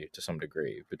modality to some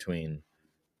degree between,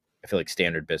 I feel like,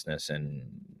 standard business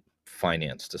and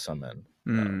finance to some end.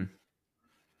 Mm.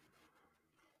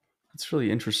 That's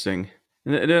really interesting.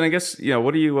 And then I guess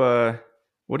what are you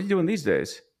doing these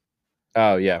days?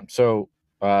 Oh yeah. So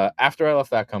after I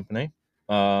left that company,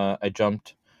 I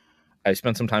jumped. I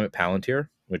spent some time at Palantir,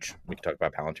 which we can talk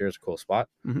about. Palantir is a cool spot.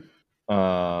 Hmm.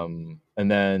 And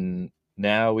then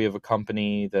now we have a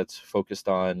company that's focused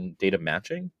on data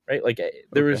matching, right? Like, Okay.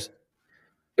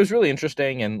 it was really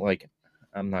interesting, and like,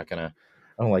 I'm not gonna,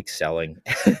 I don't like selling.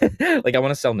 Like, I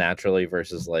want to sell naturally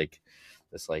versus like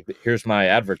this, like, here's my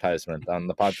advertisement on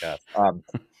the podcast.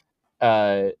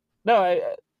 Uh, no,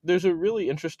 there's a really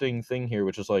interesting thing here,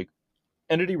 which is like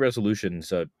entity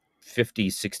resolution's a 50,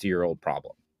 60-year-old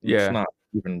problem. It's Yeah. not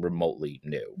even remotely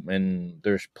new. And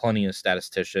there's plenty of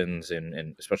statisticians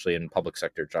and especially in public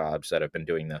sector jobs that have been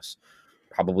doing this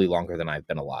probably longer than I've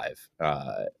been alive.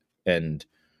 And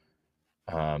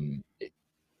um,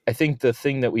 I think the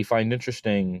thing that we find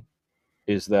interesting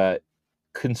is that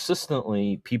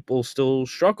consistently people still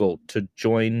struggle to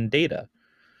join data,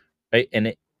 right?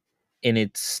 And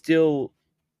it's still,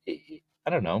 I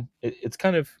don't know, it's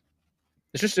kind of,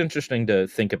 it's just interesting to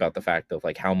think about the fact of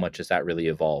like how much has that really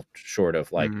evolved, short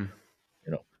of like, Mm.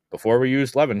 before we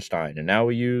used Levenstein and now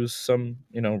we use some,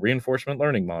 reinforcement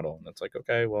learning model. And it's like,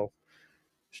 okay, well,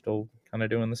 still kind of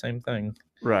doing the same thing.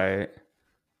 Right.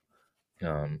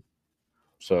 Um,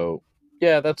 so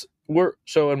yeah, and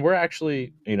we're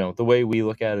actually, the way we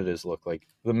look at it is, look, like,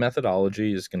 the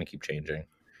methodology is going to keep changing,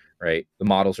 right? The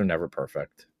models are never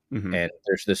perfect. Hmm. And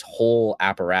there's this whole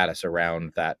apparatus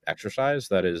around that exercise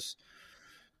that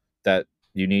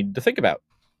you need to think about,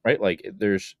 right? Like,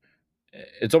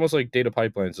 it's almost like data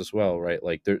pipelines as well, right?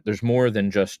 Like, there's more than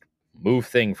just move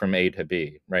thing from A to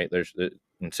B, right?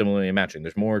 And similarly in matching,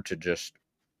 there's more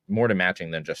to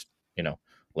matching than just,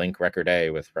 link record A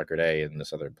with record A in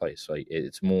this other place. Like,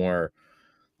 it's more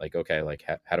like, okay, like,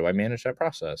 how do I manage that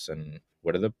process, and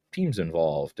what are the teams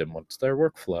involved, and what's their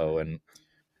workflow, and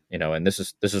and this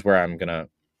is where I'm gonna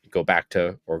go back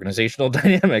to organizational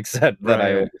dynamics that I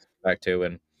Right. always go back to.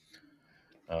 And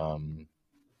um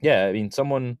yeah, I mean,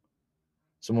 someone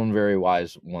very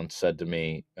wise once said to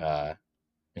me,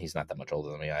 he's not that much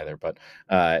older than me either, but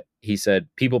he said,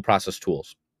 people process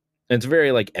tools. And it's a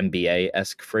very like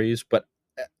MBA-esque phrase, but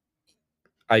uh,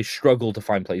 I struggle to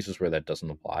find places where that doesn't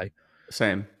apply.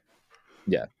 Same.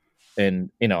 Yeah.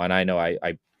 And and I know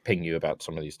I ping you about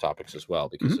some of these topics as well,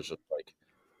 because Hmm. it's just like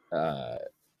uh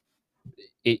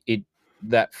it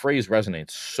that phrase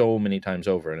resonates so many times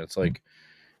over, and it's like,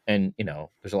 and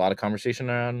there's a lot of conversation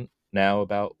around now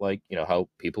about like, how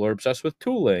people are obsessed with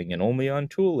tooling and only on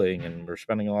tooling, and we're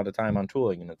spending a lot of time on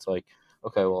tooling, and it's like,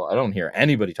 okay, well, I don't hear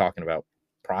anybody talking about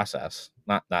process,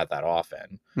 not that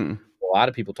often. Hmm. A lot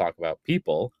of people talk about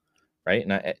people, right?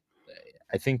 And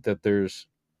I think that there's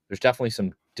definitely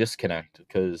some disconnect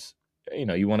because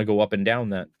you want to go up and down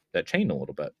that chain a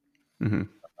little bit. Hmm.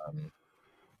 Um,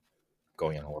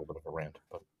 Going on a little bit of a rant,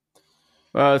 but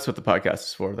Well, that's what the podcast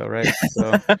is for, though, right?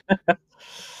 So,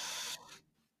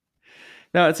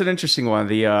 no, it's an interesting one.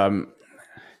 I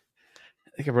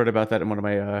think I wrote about that in one of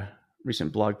my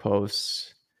recent blog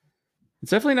posts. It's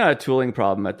definitely not a tooling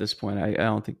problem at this point. I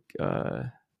don't think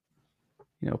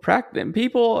practice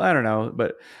people. I don't know,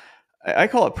 but I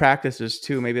call it practices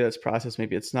too. Maybe that's process,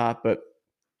 maybe it's not. But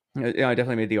I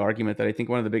definitely made the argument that I think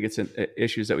one of the biggest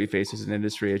issues that we face as an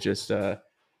industry is just a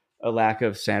lack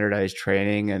of standardized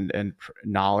training and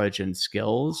knowledge and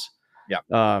skills. yeah,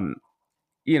 Um,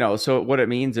 so what it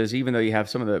means is even though you have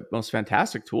some of the most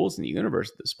fantastic tools in the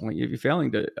universe at this point, you're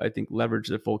failing to, I think, leverage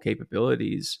the full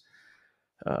capabilities.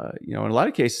 In a lot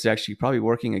of cases, actually probably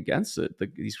working against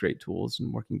these great tools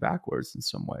and working backwards in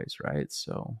some ways, right?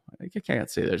 So I can't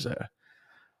say it's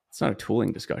not a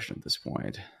tooling discussion at this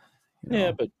point.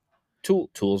 yeah, but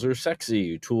tools are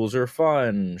sexy, tools are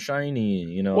fun,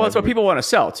 shiny. Well, it's what Everybody people want to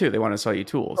sell too. They want to sell you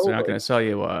tools. They're not totally. going to sell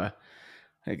you.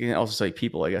 They can also sell you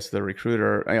people. I guess the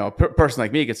recruiter, a person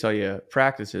like me could sell you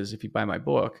practices if you buy my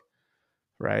book,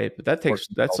 right? But Or that's a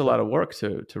consultant. lot of work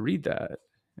to read that.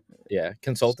 Yeah,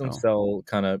 consultants So sell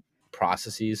kind of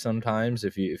processes sometimes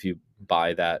if you buy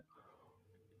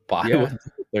yeah, what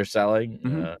they're selling. hmm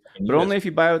And but you only guys, if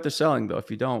you buy what they're selling, though. If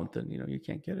you don't, then you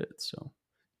can't get it. So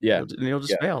yeah, you'll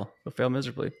just yeah, fail. You'll fail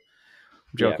miserably. I'm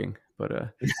yeah. joking, but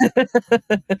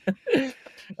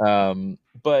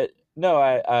But no,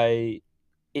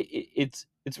 it's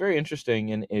very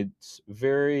interesting, and it's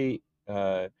very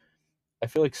I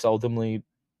feel like seldomly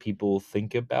people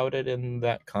think about it in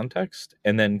that context,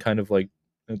 and then kind of like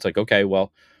it's like, okay,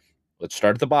 well, let's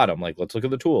start at the bottom. Like, let's look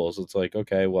at the tools. It's like,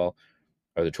 okay, well,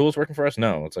 are the tools working for us?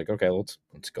 No. It's like, okay, let's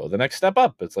go the next step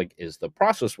up. It's like, is the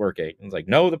process working? It's like,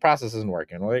 no, the process isn't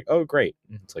working. We're like, oh, great.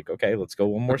 It's like, okay, let's go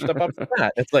one more step up from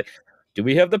that. It's like, do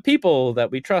we have the people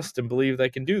that we trust and believe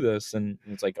that can do this? And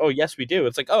it's like, oh, yes, we do.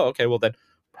 It's like, oh, okay, well then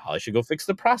probably should go fix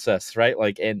the process, right?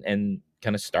 Like, and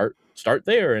kind of start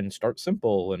there and start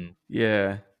simple, and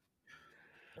yeah,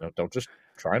 don't just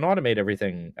try and automate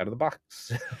everything out of the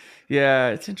box. yeah,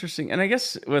 it's interesting. And I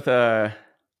guess with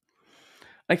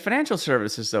like financial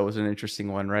services though was an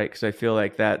interesting one, right? Because I feel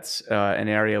like that's an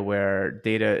area where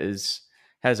data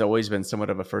has always been somewhat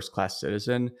of a first class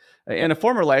citizen. Yep. In a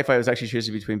former life, I was actually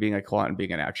choosing between being a quant and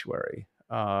being an actuary,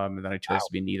 and then I chose Wow.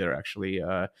 to be neither. Actually,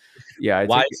 yeah, I think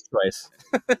Wise choice.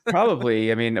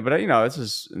 probably. I mean, but this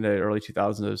is in the early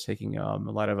 2000s. I was taking a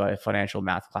lot of financial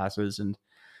math classes and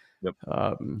Yep.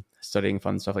 studying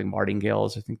fun stuff like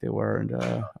martingales, I think they were,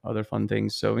 and other fun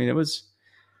things. So I mean, it was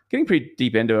getting pretty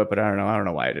deep into it, but I don't know. I don't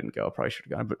know why I didn't go. Probably should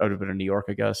have gone. But I would have been in New York,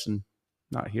 I guess, and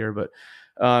not here. But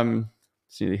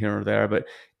it's neither here nor there. But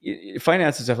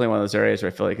finance is definitely one of those areas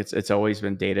where I feel like it's always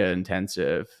been data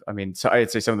intensive. I mean, so I'd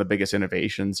say some of the biggest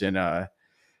innovations in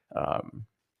um,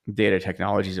 data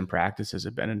technologies and practices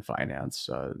have been in finance.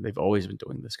 They've always been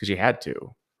doing this because you had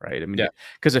to, right? I mean, Yeah.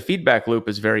 because the feedback loop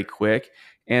is very quick,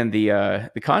 and the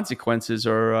consequences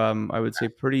are, I would say,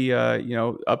 pretty,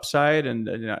 upside. And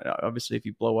obviously, if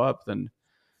you blow up, then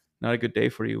not a good day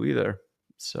for you either.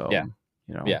 Yeah. So,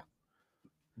 Yeah.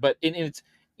 But it's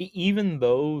even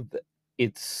though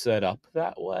it's set up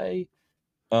that way,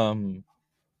 um,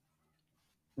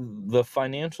 the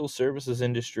financial services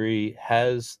industry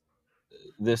has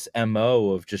this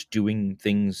MO of just doing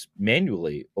things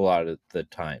manually a lot of the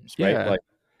times, right? yeah, Like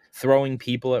throwing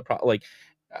people at like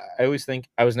I always think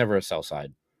I was never a sell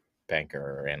side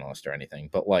banker or analyst or anything,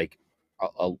 but like a,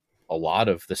 a, a lot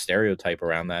of the stereotype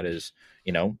around that is,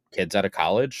 kids out of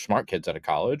college, smart kids out of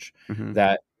college hmm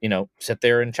that, sit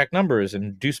there and check numbers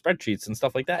and do spreadsheets and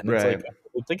stuff like that. And it's like,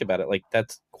 right, think about it, like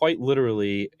that's quite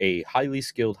literally a highly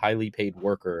skilled, highly paid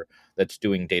worker that's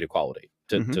doing data quality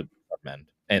hmm to recommend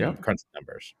yeah. and crunch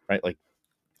numbers, right? Like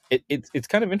it's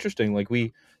kind of interesting. Like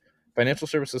financial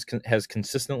services has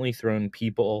consistently thrown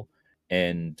people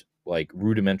and like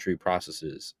rudimentary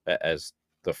processes as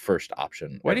the first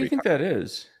option Why do you every think time. that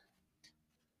is?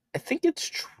 I think it's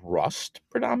trust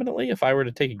predominantly. If I were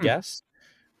to take a Hmm. guess,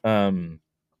 um,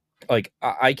 like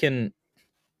I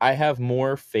have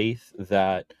more faith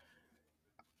that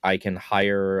I can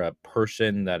hire a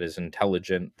person that is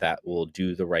intelligent that will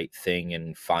do the right thing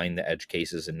and find the edge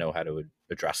cases and know how to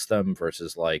address them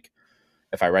versus like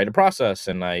if I write a process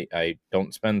and I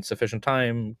don't spend sufficient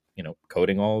time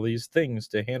coding all these things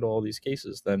to handle all these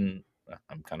cases, then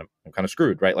I'm kind of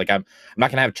screwed, right? Like I'm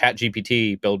not gonna have Chat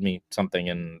GPT build me something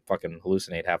and fucking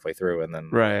hallucinate halfway through, and then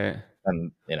Right.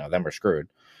 then we're screwed.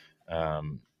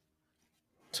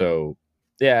 So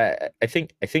yeah, I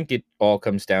think it all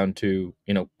comes down to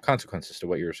consequences to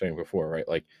what you were saying before, right?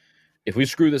 Like if we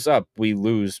screw this up, we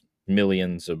lose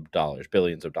millions of dollars,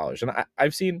 billions of dollars, and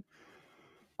I've seen,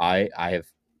 I have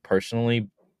personally,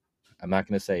 I'm not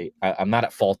going to say I'm not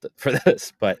at fault for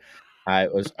this, but I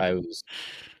was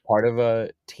part of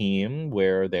a team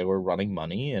where they were running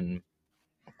money, and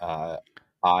uh,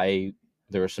 I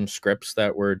there were some scripts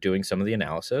that were doing some of the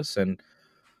analysis, and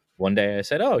one day I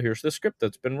said, "Oh, here's the script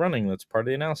that's been running. That's part of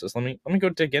the analysis. Let me go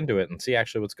dig into it and see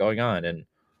actually what's going on." And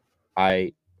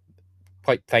I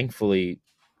quite thankfully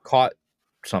caught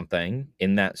something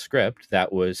in that script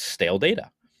that was stale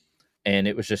data, and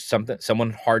it was just something someone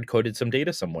hard coded some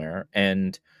data somewhere,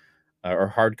 and or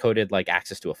hard coded like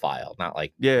access to a file, not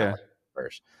Yeah. like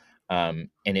first. And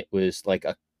it was like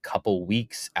a couple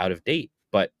weeks out of date,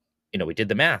 but we did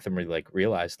the math and we like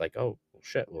realized like, oh well,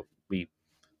 shit, well we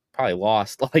probably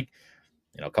lost like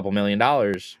a couple $1 million,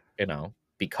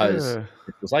 because Ugh.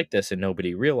 it was like this and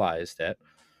nobody realized it.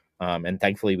 And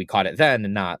thankfully we caught it then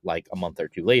and not like a month or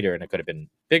two later, and it could have been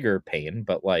bigger pain,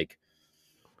 but like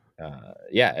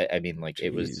yeah, I mean like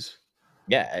it was, Jeez.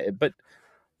 yeah, but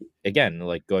again,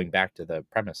 like going back to the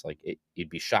premise, like you'd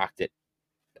be shocked at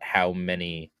how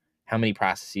many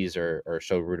processes are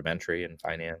so rudimentary in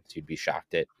finance. You'd be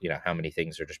shocked at how many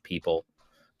things are just people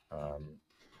um,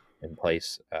 in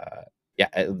place. Yeah,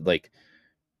 like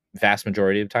vast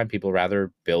majority of the time, people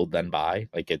rather build than buy.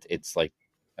 Like it's like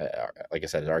I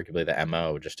said, it's arguably the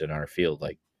MO just in our field.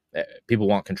 Like people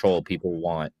want control, people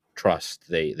want trust.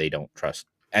 They don't trust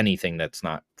anything that's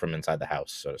not from inside the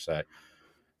house, so to say.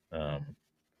 Um,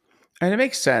 And it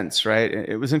makes sense, right?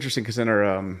 It was interesting because in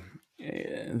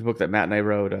the book that Matt and I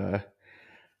wrote,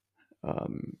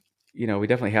 um, we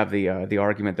definitely have the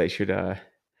argument they should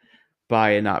buy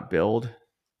and not build,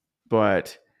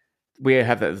 but we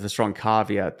have the strong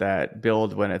caveat that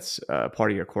build when it's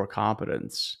part of your core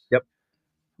competence, yep.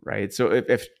 right? So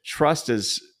if trust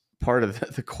is part of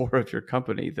the core of your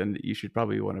company, then you should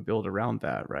probably want to build around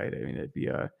that, right? I mean, it'd be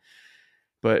a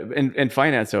but in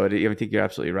finance, though, I think you're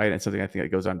absolutely right. It's something I think that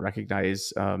goes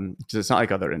unrecognized because it's not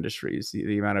like other industries.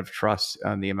 The amount of trust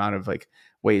and the amount of like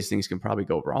ways things can probably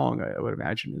go wrong, I would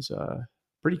imagine, is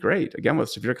pretty great. Again,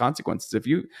 with severe consequences. If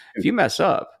you mess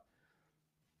up,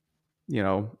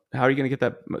 how are you going to get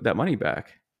that money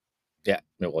back? Yeah,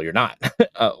 no, well, you're not,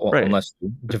 well, Right. unless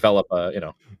you develop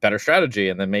a better strategy,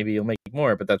 and then maybe you'll make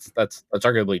more. But that's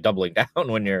arguably doubling down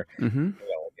when Mm-hmm.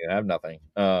 you have nothing.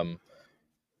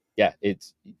 Yeah,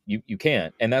 it's you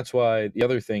can't, and that's why the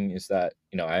other thing is that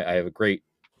I have a great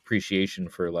appreciation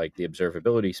for like the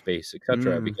observability space,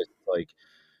 etc. Mm. Because like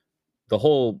the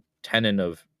whole tenet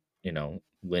of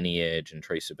lineage and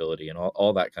traceability and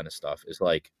all that kind of stuff is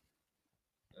like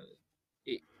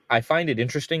I find it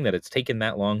interesting that it's taken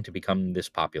that long to become this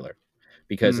popular,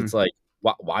 because Mm. it's like,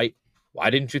 why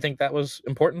didn't you think that was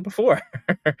important before?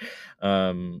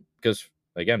 Because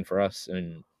again, for us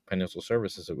in financial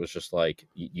services, it was just like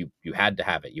you had to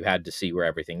have it. You had to see where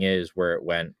everything is, where it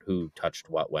went, who touched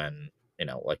what when.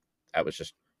 Like that was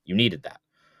just, you needed that.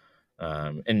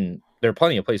 And there are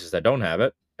plenty of places that don't have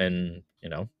it, and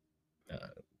uh,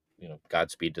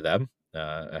 Godspeed to them.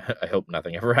 I hope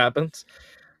nothing ever happens.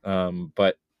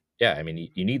 But yeah, I mean,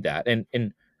 you need that,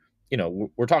 and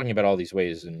we're talking about all these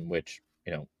ways in which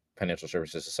financial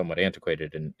services is somewhat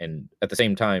antiquated, and at the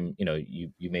same time,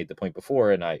 you made the point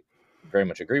before, and I very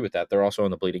much agree with that. They're also on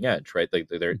the bleeding edge, right? Like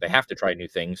they have to try new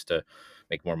things to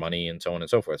make more money and so on and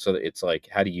so forth. So it's like,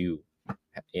 how do you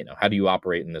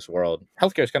operate in this world?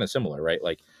 Healthcare is kind of similar, right?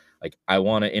 Like I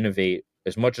want to innovate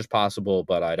as much as possible,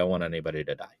 but I don't want anybody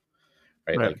to die,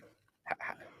 right? Right. Like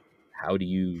how do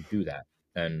you do that?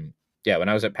 And yeah, when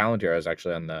I was at Palantir, I was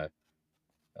actually on the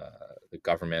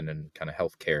government and kind of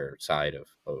healthcare side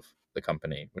of the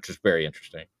company, which is very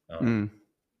interesting. Mm.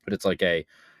 But it's like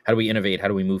how do we innovate? How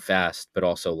do we move fast? But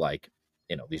also like,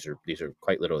 these are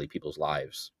quite literally people's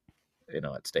lives,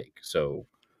 at stake. So,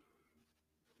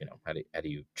 how do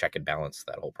you check and balance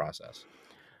that whole process?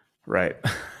 Right.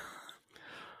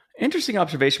 Interesting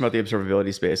observation about the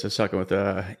observability space. I was talking with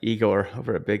Igor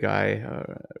over at Big Eye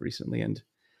recently, and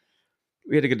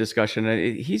we had a good discussion.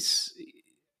 And his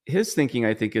thinking,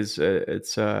 I think, is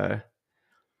it's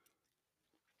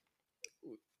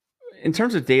in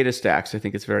terms of data stacks. I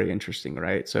think it's very interesting,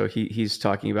 right? So he's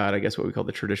talking about, I guess, what we call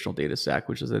the traditional data stack,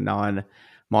 which is the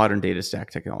non-modern data stack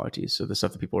technologies. So the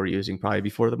stuff that people were using probably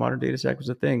before the modern data stack was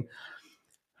a thing.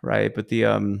 right? But it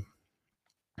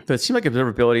seemed like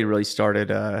observability really started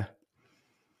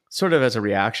sort of as a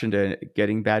reaction to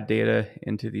getting bad data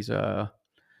into these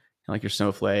like your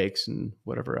snowflakes and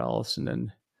whatever else, and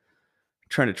then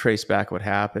trying to trace back what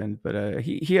happened. But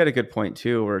he had a good point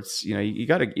too, where it's you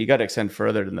got to extend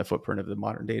further than the footprint of the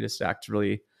modern data stack to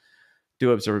really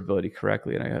do observability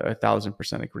correctly, and I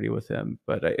 1,000% agree with him.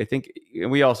 But I think, and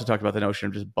we also talked about the notion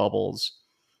of just bubbles.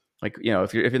 Like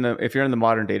if you're in the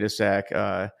modern data stack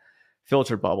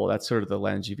filter bubble, that's sort of the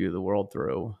lens you view the world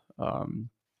through.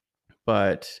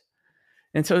 But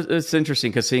and so it's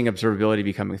interesting because seeing observability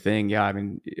become a thing. Yeah, I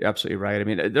mean, you're absolutely right. I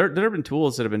mean, there have been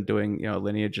tools that have been doing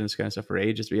lineage and this kind of stuff for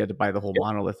ages. We had to buy the whole Yep.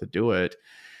 monolith to do it,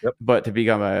 Yep. but to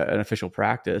become an official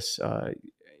practice, I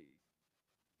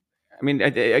mean,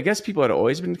 I guess people had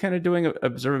always been kind of doing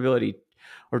observability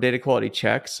or data quality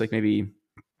checks, like maybe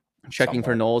checking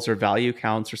for Somewhat. nulls or value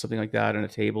counts or something like that in a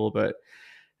table, but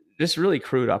just really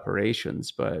crude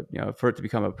operations. But for it to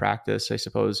become a practice, I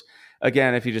suppose,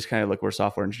 again, if you just kind of look where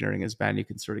software engineering has been, you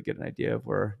can sort of get an idea of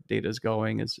where data is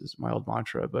going. Is my old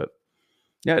mantra. But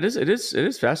yeah, it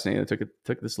is fascinating. It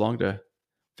took this long to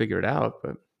figure it out,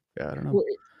 but yeah, I don't know. Well,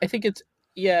 I think it's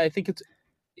yeah, I think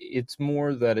it's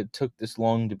more that it took this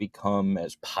long to become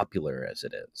as popular as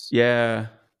it is. Yeah.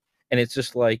 And it's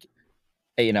just like,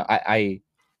 I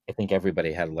think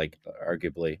everybody had like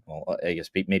arguably, well, I guess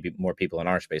maybe more people in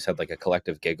our space had like a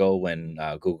collective giggle when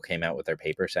Google came out with their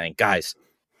paper saying, "Guys,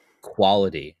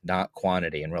 quality, not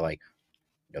quantity," and we're like,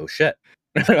 "No shit."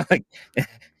 Like,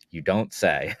 you don't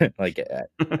say. Like,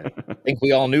 I think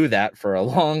we all knew that for a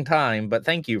long time, but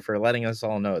thank you for letting us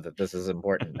all know that this is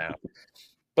important now.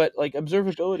 But like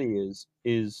observability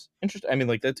is interesting. I mean,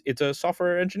 like it's a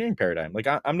software engineering paradigm. Like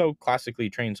I'm no classically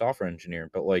trained software engineer,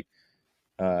 but like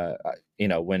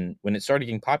when it started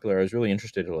getting popular, I was really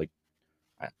interested to like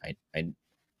I I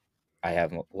I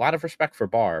have a lot of respect for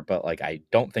Barr, but like I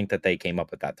don't think that they came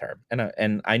up with that term.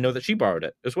 And I know that she borrowed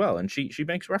it as well, and she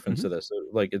makes reference Mhm. to this.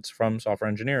 Like it's from software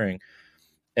engineering,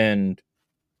 and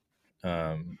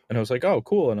and I was like, oh,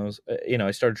 cool. And I was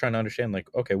I started trying to understand like,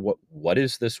 okay, what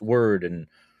is this word? And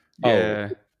oh, Yeah.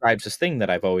 it describes this thing that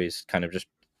I've always kind of just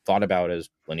thought about as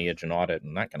lineage and audit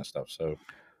and that kind of stuff. So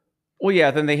Well,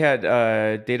 yeah, then they had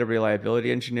data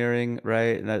reliability engineering,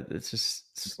 right? And that it's just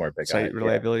it's more big site eyed. Yeah.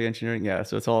 reliability engineering. Yeah,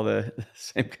 so it's all the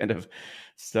same kind of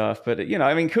stuff. But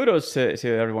I mean, kudos to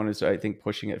everyone who's, I think,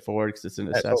 pushing it forward because it's a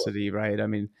Totally. necessity, right? I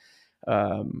mean,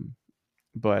 um,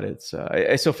 but it's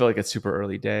I still feel like it's super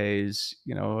early days.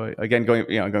 Again,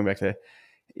 going back to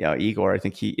Igor, I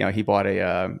think he bought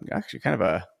a actually kind of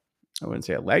a, I wouldn't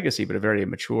say a legacy, but a very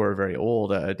mature, very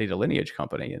old data lineage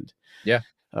company, and Yeah.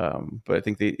 but I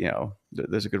think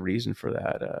there's a good reason for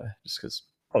that, just because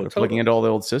Oh, they're plugging totally. into all the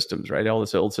old systems, right? All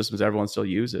the old systems everyone still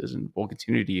uses and will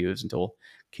continue to use until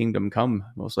Kingdom Come,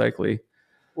 most likely.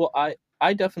 Well,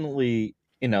 I definitely,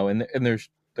 and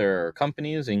there are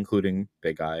companies, including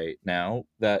Big Eye now,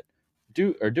 that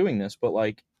are doing this, but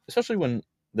like especially when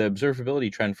the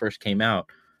observability trend first came out,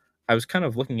 I was kind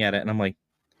of looking at it and I'm like,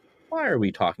 why are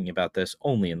we talking about this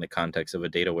only in the context of a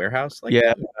data warehouse? Like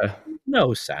Yeah, that makes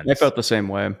no I sense. felt the same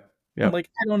way. I'm Yep. like,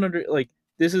 I don't like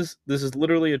this is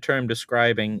literally a term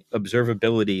describing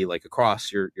observability like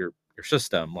across your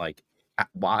system. Like,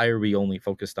 why are we only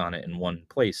focused on it in one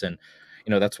place? And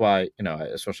that's why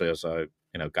especially as I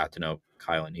got to know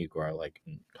Kyle and Igor, like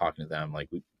and talking to them, like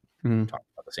we Mhm. talk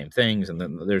about the same things. And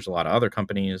then there's a lot of other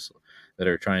companies that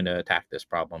are trying to attack this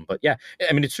problem. But yeah,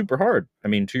 I mean, it's super hard. I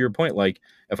mean, to your point, like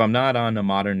if I'm not on a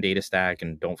modern data stack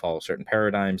and don't follow certain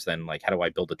paradigms, then like how do I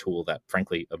build a tool that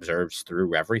frankly observes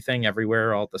through everything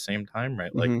everywhere all at the same time,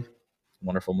 right? Like Mhm.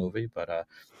 wonderful movie, but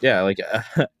yeah, like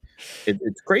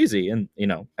it's crazy. And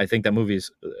I think that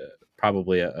movie's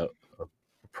probably a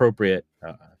appropriate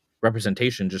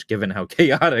representation just given how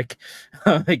chaotic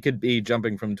it could be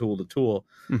jumping from tool to tool.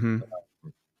 Mhm.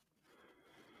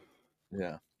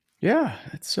 Yeah. Yeah,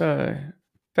 it's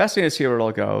fascinating to see where it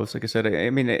all goes. Like I said,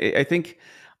 I mean, I think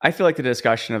I feel like the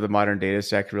discussion of the modern data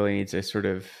stack really needs to sort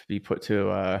of be put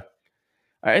to.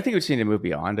 I think we've seen to move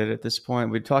beyond it at this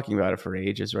point. We're talking about it for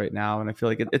ages right now, and I feel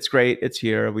like it's great. It's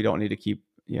here. We don't need to keep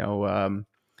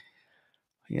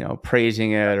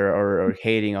praising it or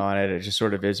hating on it. It just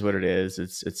sort of is what it is.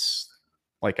 It's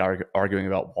like arguing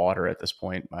about water at this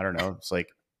point. I don't know. It's like,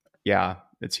 yeah,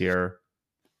 it's here.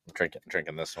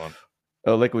 Drinking this one.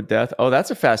 Oh, Liquid Death. Oh,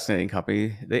 that's a fascinating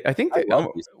company. I think I they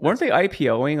love these weren't guys. they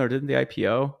IPOing or didn't they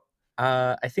IPO?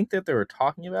 I think that they were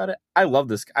talking about it. I love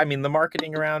this. I mean, the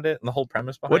marketing around it and the whole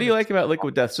premise What do behind you it. like about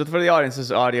Liquid Death? So for the audience, this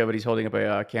is audio, but he's holding up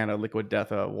a can of Liquid Death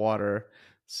water.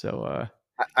 So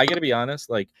I got to be honest.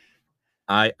 Like,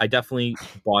 I definitely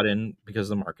bought in because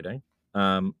of the marketing.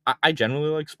 I generally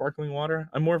like sparkling water.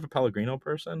 I'm more of a Pellegrino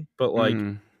person, but like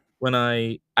Mm. when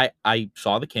I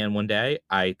saw the can one day,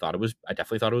 I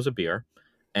definitely thought it was a beer,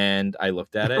 and I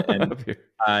looked at it and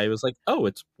I was like, oh,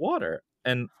 it's water.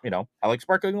 And I like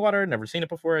sparkling water. Never seen it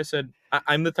before. I said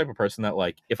I'm the type of person that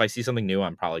like if I see something new,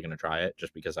 I'm probably gonna try it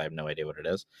just because I have no idea what it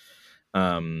is.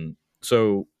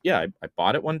 So yeah, I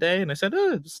bought it one day and I said,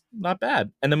 oh, it's not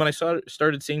bad. And then when I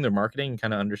started seeing their marketing and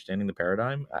kind of understanding the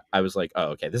paradigm, I was like, oh,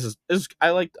 okay, this is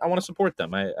I want to support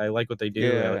them. I like what they do. I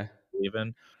like Yeah. what they believe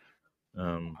in.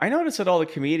 Um, I noticed that all the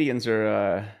comedians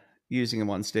are using them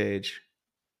on stage.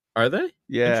 are they interesting?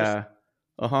 Yeah.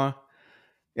 Uh huh.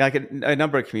 Yeah, like a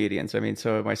number of comedians. I mean,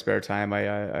 so in my spare time, I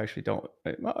actually don't.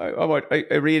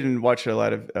 I read and watch a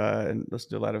lot of and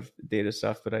listen to a lot of data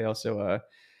stuff, but I also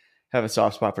have a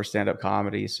soft spot for stand up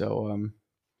comedy. So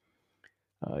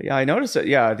yeah, I noticed that.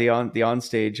 Yeah, the on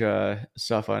stage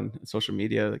stuff on social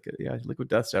media, like yeah, Liquid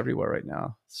Death's everywhere right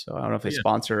now. So I don't know if Oh, they yeah.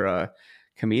 sponsor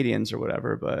comedians or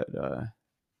whatever, but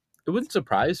It wouldn't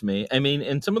surprise me. I mean,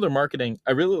 in some of their marketing,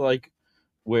 I really like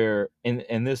where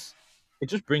in this it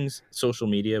just brings social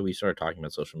media. We started talking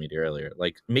about social media earlier.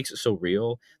 Like makes it so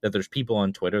real that there's people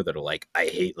on Twitter that are like, I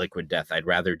hate Liquid Death. I'd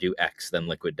rather do X than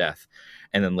Liquid Death.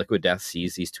 And then Liquid Death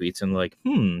sees these tweets and like,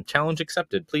 challenge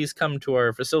accepted. Please come to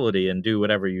our facility and do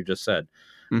whatever you just said.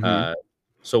 hmm Uh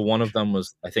so one of them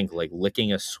was, I think, like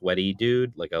licking a sweaty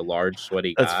dude, like a large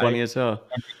sweaty that's guy, funny as hell.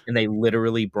 and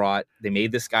they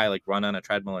made this guy like run on a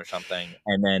treadmill or something,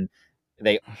 and then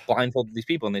they blindfolded these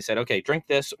people and they said, okay, drink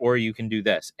this or you can do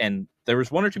this. And there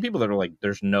was one or two people that were like,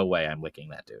 there's no way I'm licking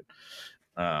that dude.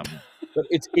 But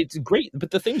it's great,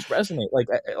 but the things resonate. Like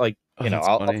Oh, that's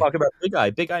I'll funny. talk about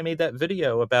Big Eye made that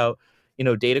video about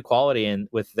data quality and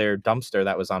with their dumpster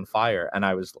that was on fire, and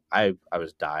I was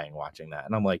dying watching that.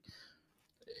 And I'm like,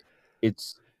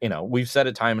 it's we've said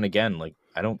it time and again, like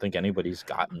I don't think anybody's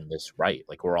gotten this right.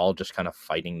 Like we're all just kind of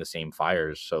fighting the same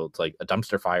fires, so it's like a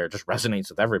dumpster fire just resonates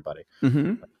with everybody.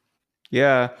 hmm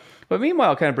Yeah, but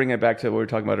meanwhile, kind of bringing it back to what we were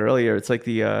talking about earlier, it's like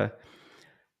the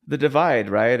divide,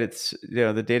 right? It's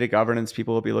the data governance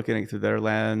people will be looking at it through their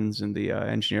lens, and the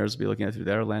engineers will be looking at it through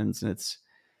their lens, and it's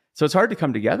hard to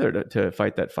come together to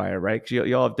fight that fire, right? Because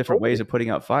you all have different ways Totally. of putting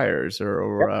out fires,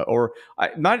 Yep. or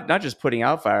not just putting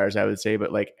out fires, I would say,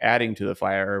 but like adding to the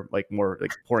fire, like more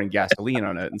like pouring gasoline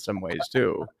on it in some ways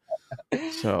too.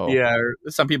 So Yeah, or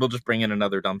some people just bring in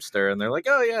another dumpster and they're like,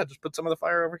 oh yeah, just put some of the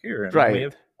fire over here, and we right,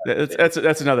 have that's yeah.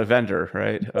 that's another vendor,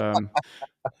 right?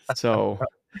 So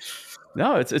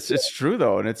no, it's true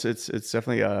though, and it's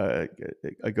definitely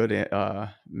a good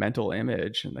mental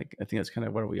image, and like I think that's kind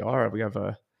of where we are. We have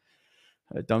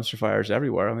dumpster fires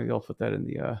everywhere. Maybe I'll put that in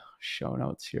the show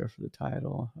notes here for the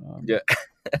title. Yeah.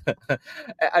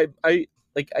 I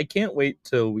like I can't wait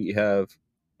till we have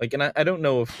like, and I don't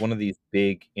know if one of these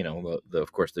big, the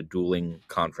of course the dueling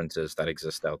conferences that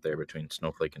exist out there between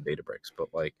Snowflake and Databricks, but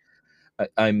like I,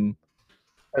 I'm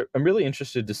I'm really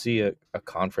interested to see a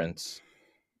conference.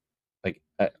 Like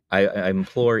I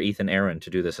implore Ethan Aaron to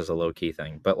do this as a low key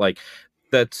thing, but like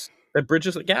that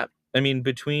bridges the gap. I mean,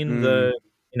 between Mm.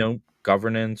 the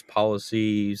governance,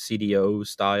 policy, CDO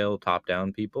style top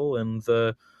down people and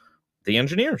the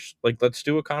engineers. Like, let's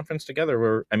do a conference together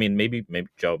where, I mean, maybe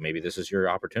Joe, maybe this is your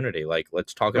opportunity. Like,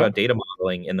 let's talk Yeah. about data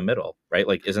modeling in the middle, right?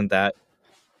 Like, isn't that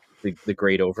the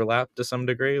great overlap to some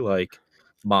degree? Like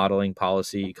modeling,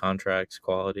 policy, contracts,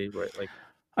 quality, right? Like,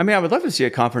 I mean, I would love to see a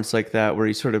conference like that where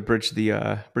you sort of bridge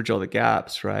all the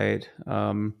gaps, right?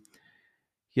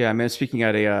 Yeah, I mean, speaking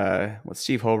at a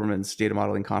Steve Hoberman's data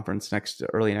modeling conference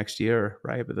early next year,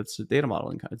 right? But that's a data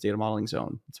modeling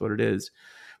zone. That's what it is.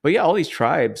 But yeah, all these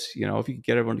tribes, if you could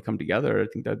get everyone to come together, I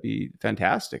think that'd be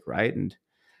fantastic, right? And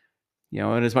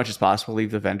and as much as possible,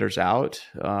 leave the vendors out.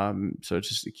 So it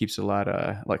keeps it a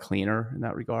lot cleaner in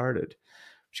that regard.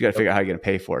 But you got to yep, figure out how you're going to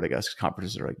pay for it. I guess 'cause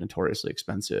conferences are like notoriously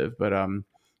expensive. But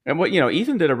and what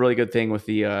Ethan did a really good thing with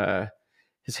the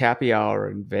his happy hour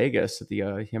in Vegas that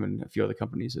the him and a few other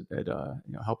companies had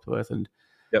helped with, and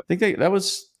yep. I think that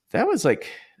was like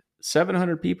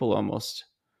 700 people almost.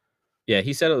 Yeah,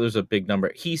 he said it was a big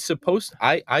number. He's supposed.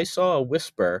 I saw a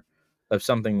whisper of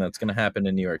something that's going to happen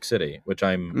in New York City, which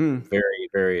I'm Mm, very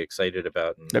very excited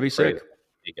about and that'd be pray sick. that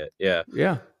we get. Yeah.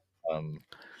 Yeah. Um.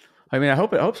 I mean, I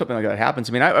hope something like that happens.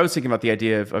 I mean, I was thinking about the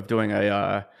idea of doing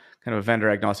a kind of a vendor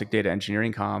agnostic data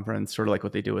engineering conference, sort of like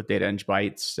what they do with Data Eng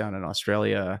Bytes down in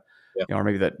Australia, Yeah. or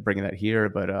maybe that bringing that here.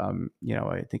 But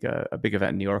I think a big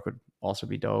event in New York would also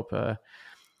be dope.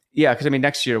 Yeah, because I mean,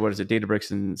 next year, what is it?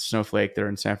 Databricks and Snowflake, they're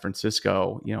in San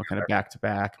Francisco, kind of back to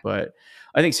back. But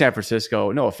I think San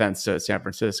Francisco, no offense to San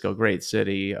Francisco, great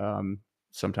city.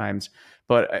 sometimes.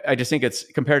 But I just think it's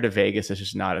compared to Vegas, it's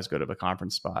just not as good of a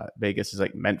conference spot. Vegas is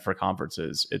like meant for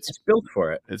conferences. It's built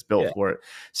for it. It's built Yeah. for it.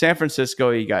 San Francisco,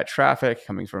 you got traffic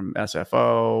coming from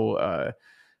SFO.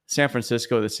 San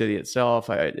Francisco, the city itself,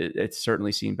 it's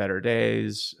certainly seen better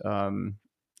days.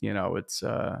 It's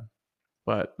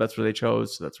but that's where they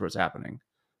chose. So that's where it's happening.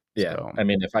 Yeah, So, I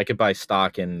mean, if I could buy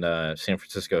stock in San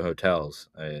Francisco hotels,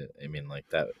 I mean, like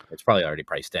that, it's probably already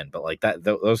priced in. But like that,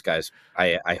 those guys,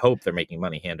 I hope they're making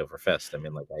money hand over fist. I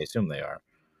mean, like I assume they are.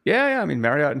 yeah. I mean,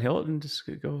 Marriott and Hilton, just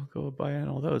go buy in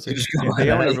all those. You just go They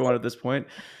buy own that, everyone at this point,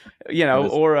 that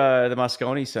is- or the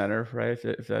Moscone Center, right?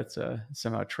 If that's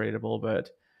somehow tradable, but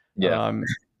yeah.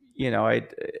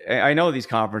 I know these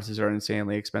conferences are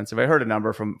insanely expensive. I heard a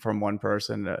number from one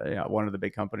person, one of the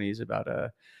big companies about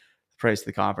the price of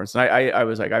the conference, and I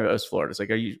was like, I was floored. It's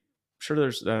like, are you sure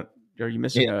there's are you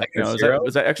missing Yeah, a extra is zero?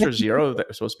 was that extra zero that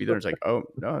was supposed to be there? It's like, oh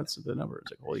no, it's the number.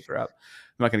 It's like, holy crap.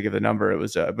 I'm not going to give the number. It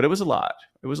was but it was a lot.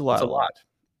 It was a lot. It's a lot.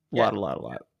 Yeah. A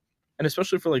lot. And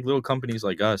especially for like little companies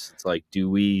like us, it's like,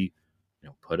 do we,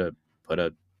 put a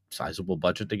sizable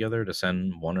budget together to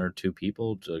send one or two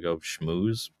people to go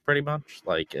schmooze pretty much,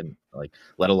 like, and like,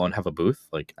 let alone have a booth?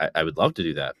 Like, I would love to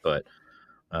do that, but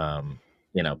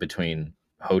between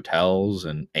hotels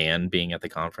and being at the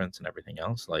conference and everything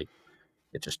else, like,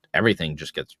 everything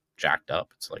just gets jacked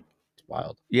up. It's like, it's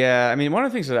wild. Yeah, I mean, one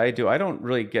of the things that I do, I don't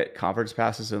really get conference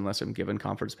passes unless I'm given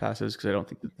conference passes because I don't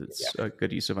think that it's a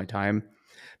good use of my time.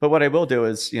 But what I will do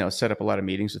is, set up a lot of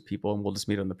meetings with people, and we'll just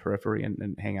meet on the periphery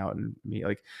and hang out and meet.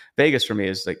 Like Vegas for me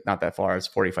is like not that far; it's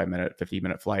 45-minute,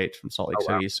 50-minute flight from Salt Lake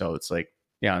City. So it's like,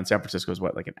 and San Francisco is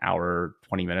what, like an hour,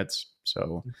 20 minutes.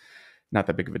 So not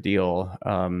that big of a deal.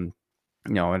 At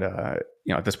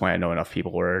this point, I know enough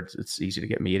people where it's easy to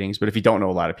get meetings. But if you don't know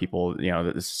a lot of people,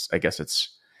 I guess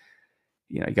it's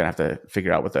you're gonna have to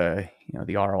figure out what the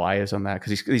ROI is on that,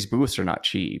 because these booths are not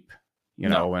cheap,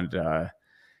 and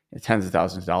tens of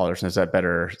thousands of dollars. And is that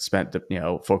better spent,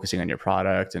 focusing on your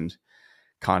product and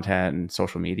content and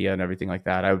social media and everything like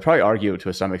that? I would probably argue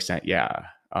to some extent, yeah.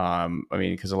 I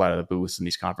mean, because a lot of the booths in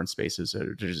these conference spaces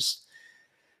are just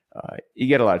you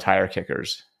get a lot of tire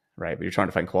kickers, right? But you're trying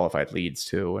to find qualified leads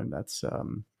too, and that's I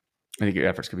think your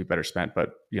efforts could be better spent.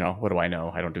 But what do I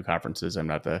know? I don't do conferences. I'm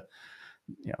not the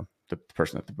the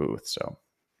person at the booth. So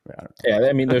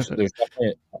I mean, there's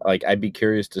definitely, like, I'd be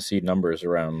curious to see numbers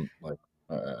around, like,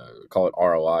 call it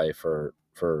ROI for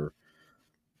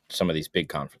some of these big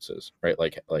conferences, right?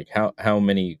 Like how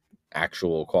many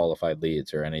actual qualified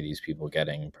leads are any of these people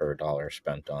getting per dollar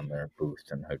spent on their booth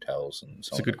and hotels and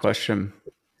so on? It's a good question.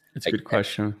 It's a good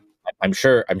question. I'm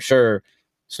sure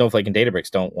Snowflake and Databricks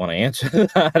don't want to answer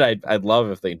that. I'd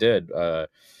love if they did.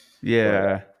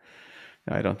 Yeah.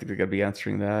 I don't think they're going to be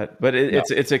answering that, but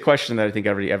it's a question that I think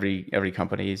every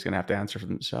company is going to have to answer for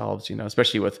themselves.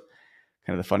 Especially with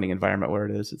kind of the funding environment where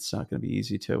it is, it's not going to be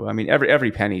easy to. I mean,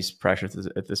 every penny's precious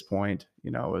at this point.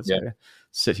 As I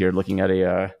sit here looking at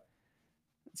let's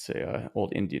say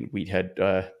old Indian wheat head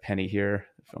penny here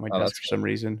on my desk for some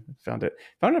reason. Found it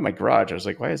in my garage. I was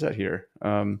like, why is that here?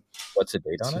 What's the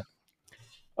date on it?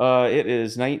 It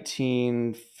is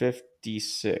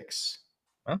 1956.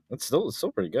 Huh? It's still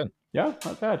pretty good. Yeah,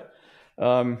 not bad.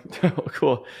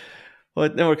 Cool. Well,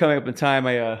 then we're coming up in time.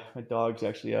 My dog's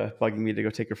actually bugging me to go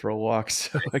take her for a walk,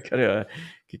 so I gotta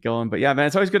get going. But yeah, man,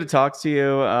 it's always good to talk to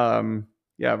you.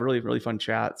 Yeah, really, really fun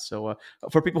chat. So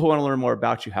for people who want to learn more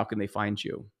about you, how can they find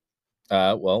you?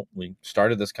 Well, we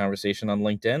started this conversation on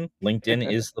LinkedIn. LinkedIn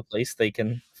is the place they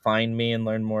can find me and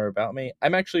learn more about me.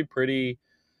 I'm actually pretty,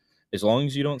 as long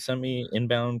as you don't send me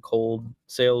inbound cold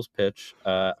sales pitch,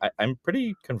 I'm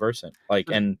pretty conversant. Like,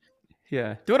 and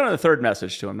yeah, do it on the third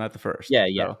message to him, not the first. Yeah.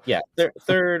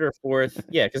 Third or fourth.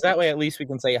 Yeah, because that way at least we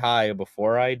can say hi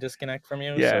before I disconnect from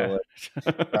you. Yeah.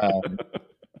 So,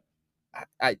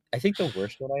 I think the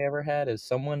worst one I ever had is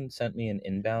someone sent me an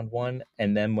inbound one,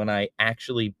 and then when I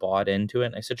actually bought into it,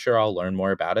 and I said, sure, I'll learn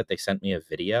more about it, they sent me a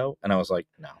video, and I was like,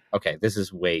 no, okay, this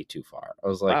is way too far. I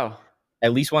was like, wow.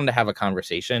 At least wanted to have a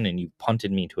conversation, and you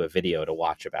punted me to a video to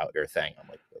watch about your thing. I'm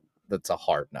like, that's a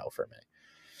hard no for me.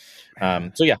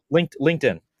 So yeah,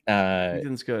 LinkedIn.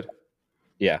 LinkedIn's good.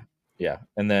 Yeah.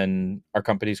 And then our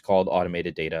company's called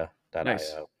automatedData.io.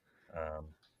 Nice.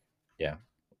 Yeah.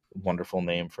 Wonderful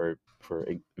name for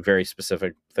a very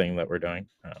specific thing that we're doing.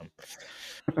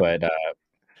 But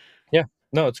yeah,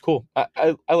 no, it's cool.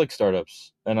 I like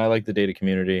startups and I like the data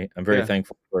community. I'm very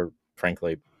thankful for,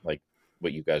 frankly, like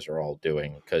what you guys are all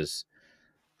doing, because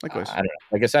I don't know.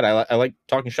 Like I said, I like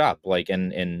talking shop, like,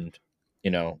 and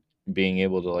being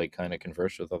able to like kind of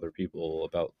converse with other people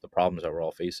about the problems that we're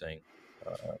all facing.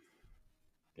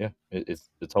 yeah,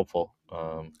 it's helpful.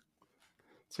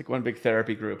 It's like one big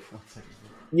therapy group.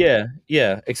 Yeah,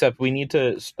 yeah. Except we need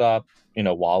to stop,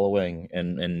 wallowing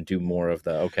and do more of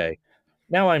the okay.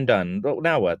 Now I'm done. But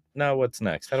now what? Now what's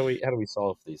next? How do we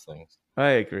solve these things? I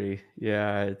agree.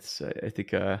 Yeah, it's I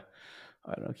think I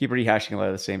don't know, keep rehashing a lot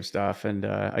of the same stuff, and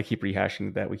I keep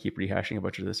rehashing that we keep rehashing a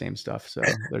bunch of the same stuff. So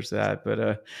there's that.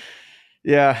 But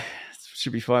yeah, it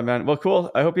should be fun, man. Well,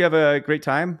 cool. I hope you have a great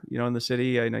time. In the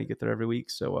city. I know you get there every week,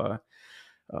 so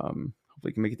hopefully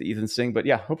you can make it to Ethan's thing. But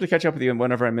yeah, hopefully catch up with you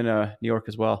whenever I'm in New York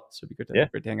as well. So it'd be Yeah,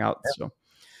 great to hang out. yeah, So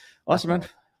awesome, man.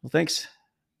 definitely. Well, thanks.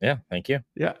 Yeah, thank you.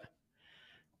 Yeah.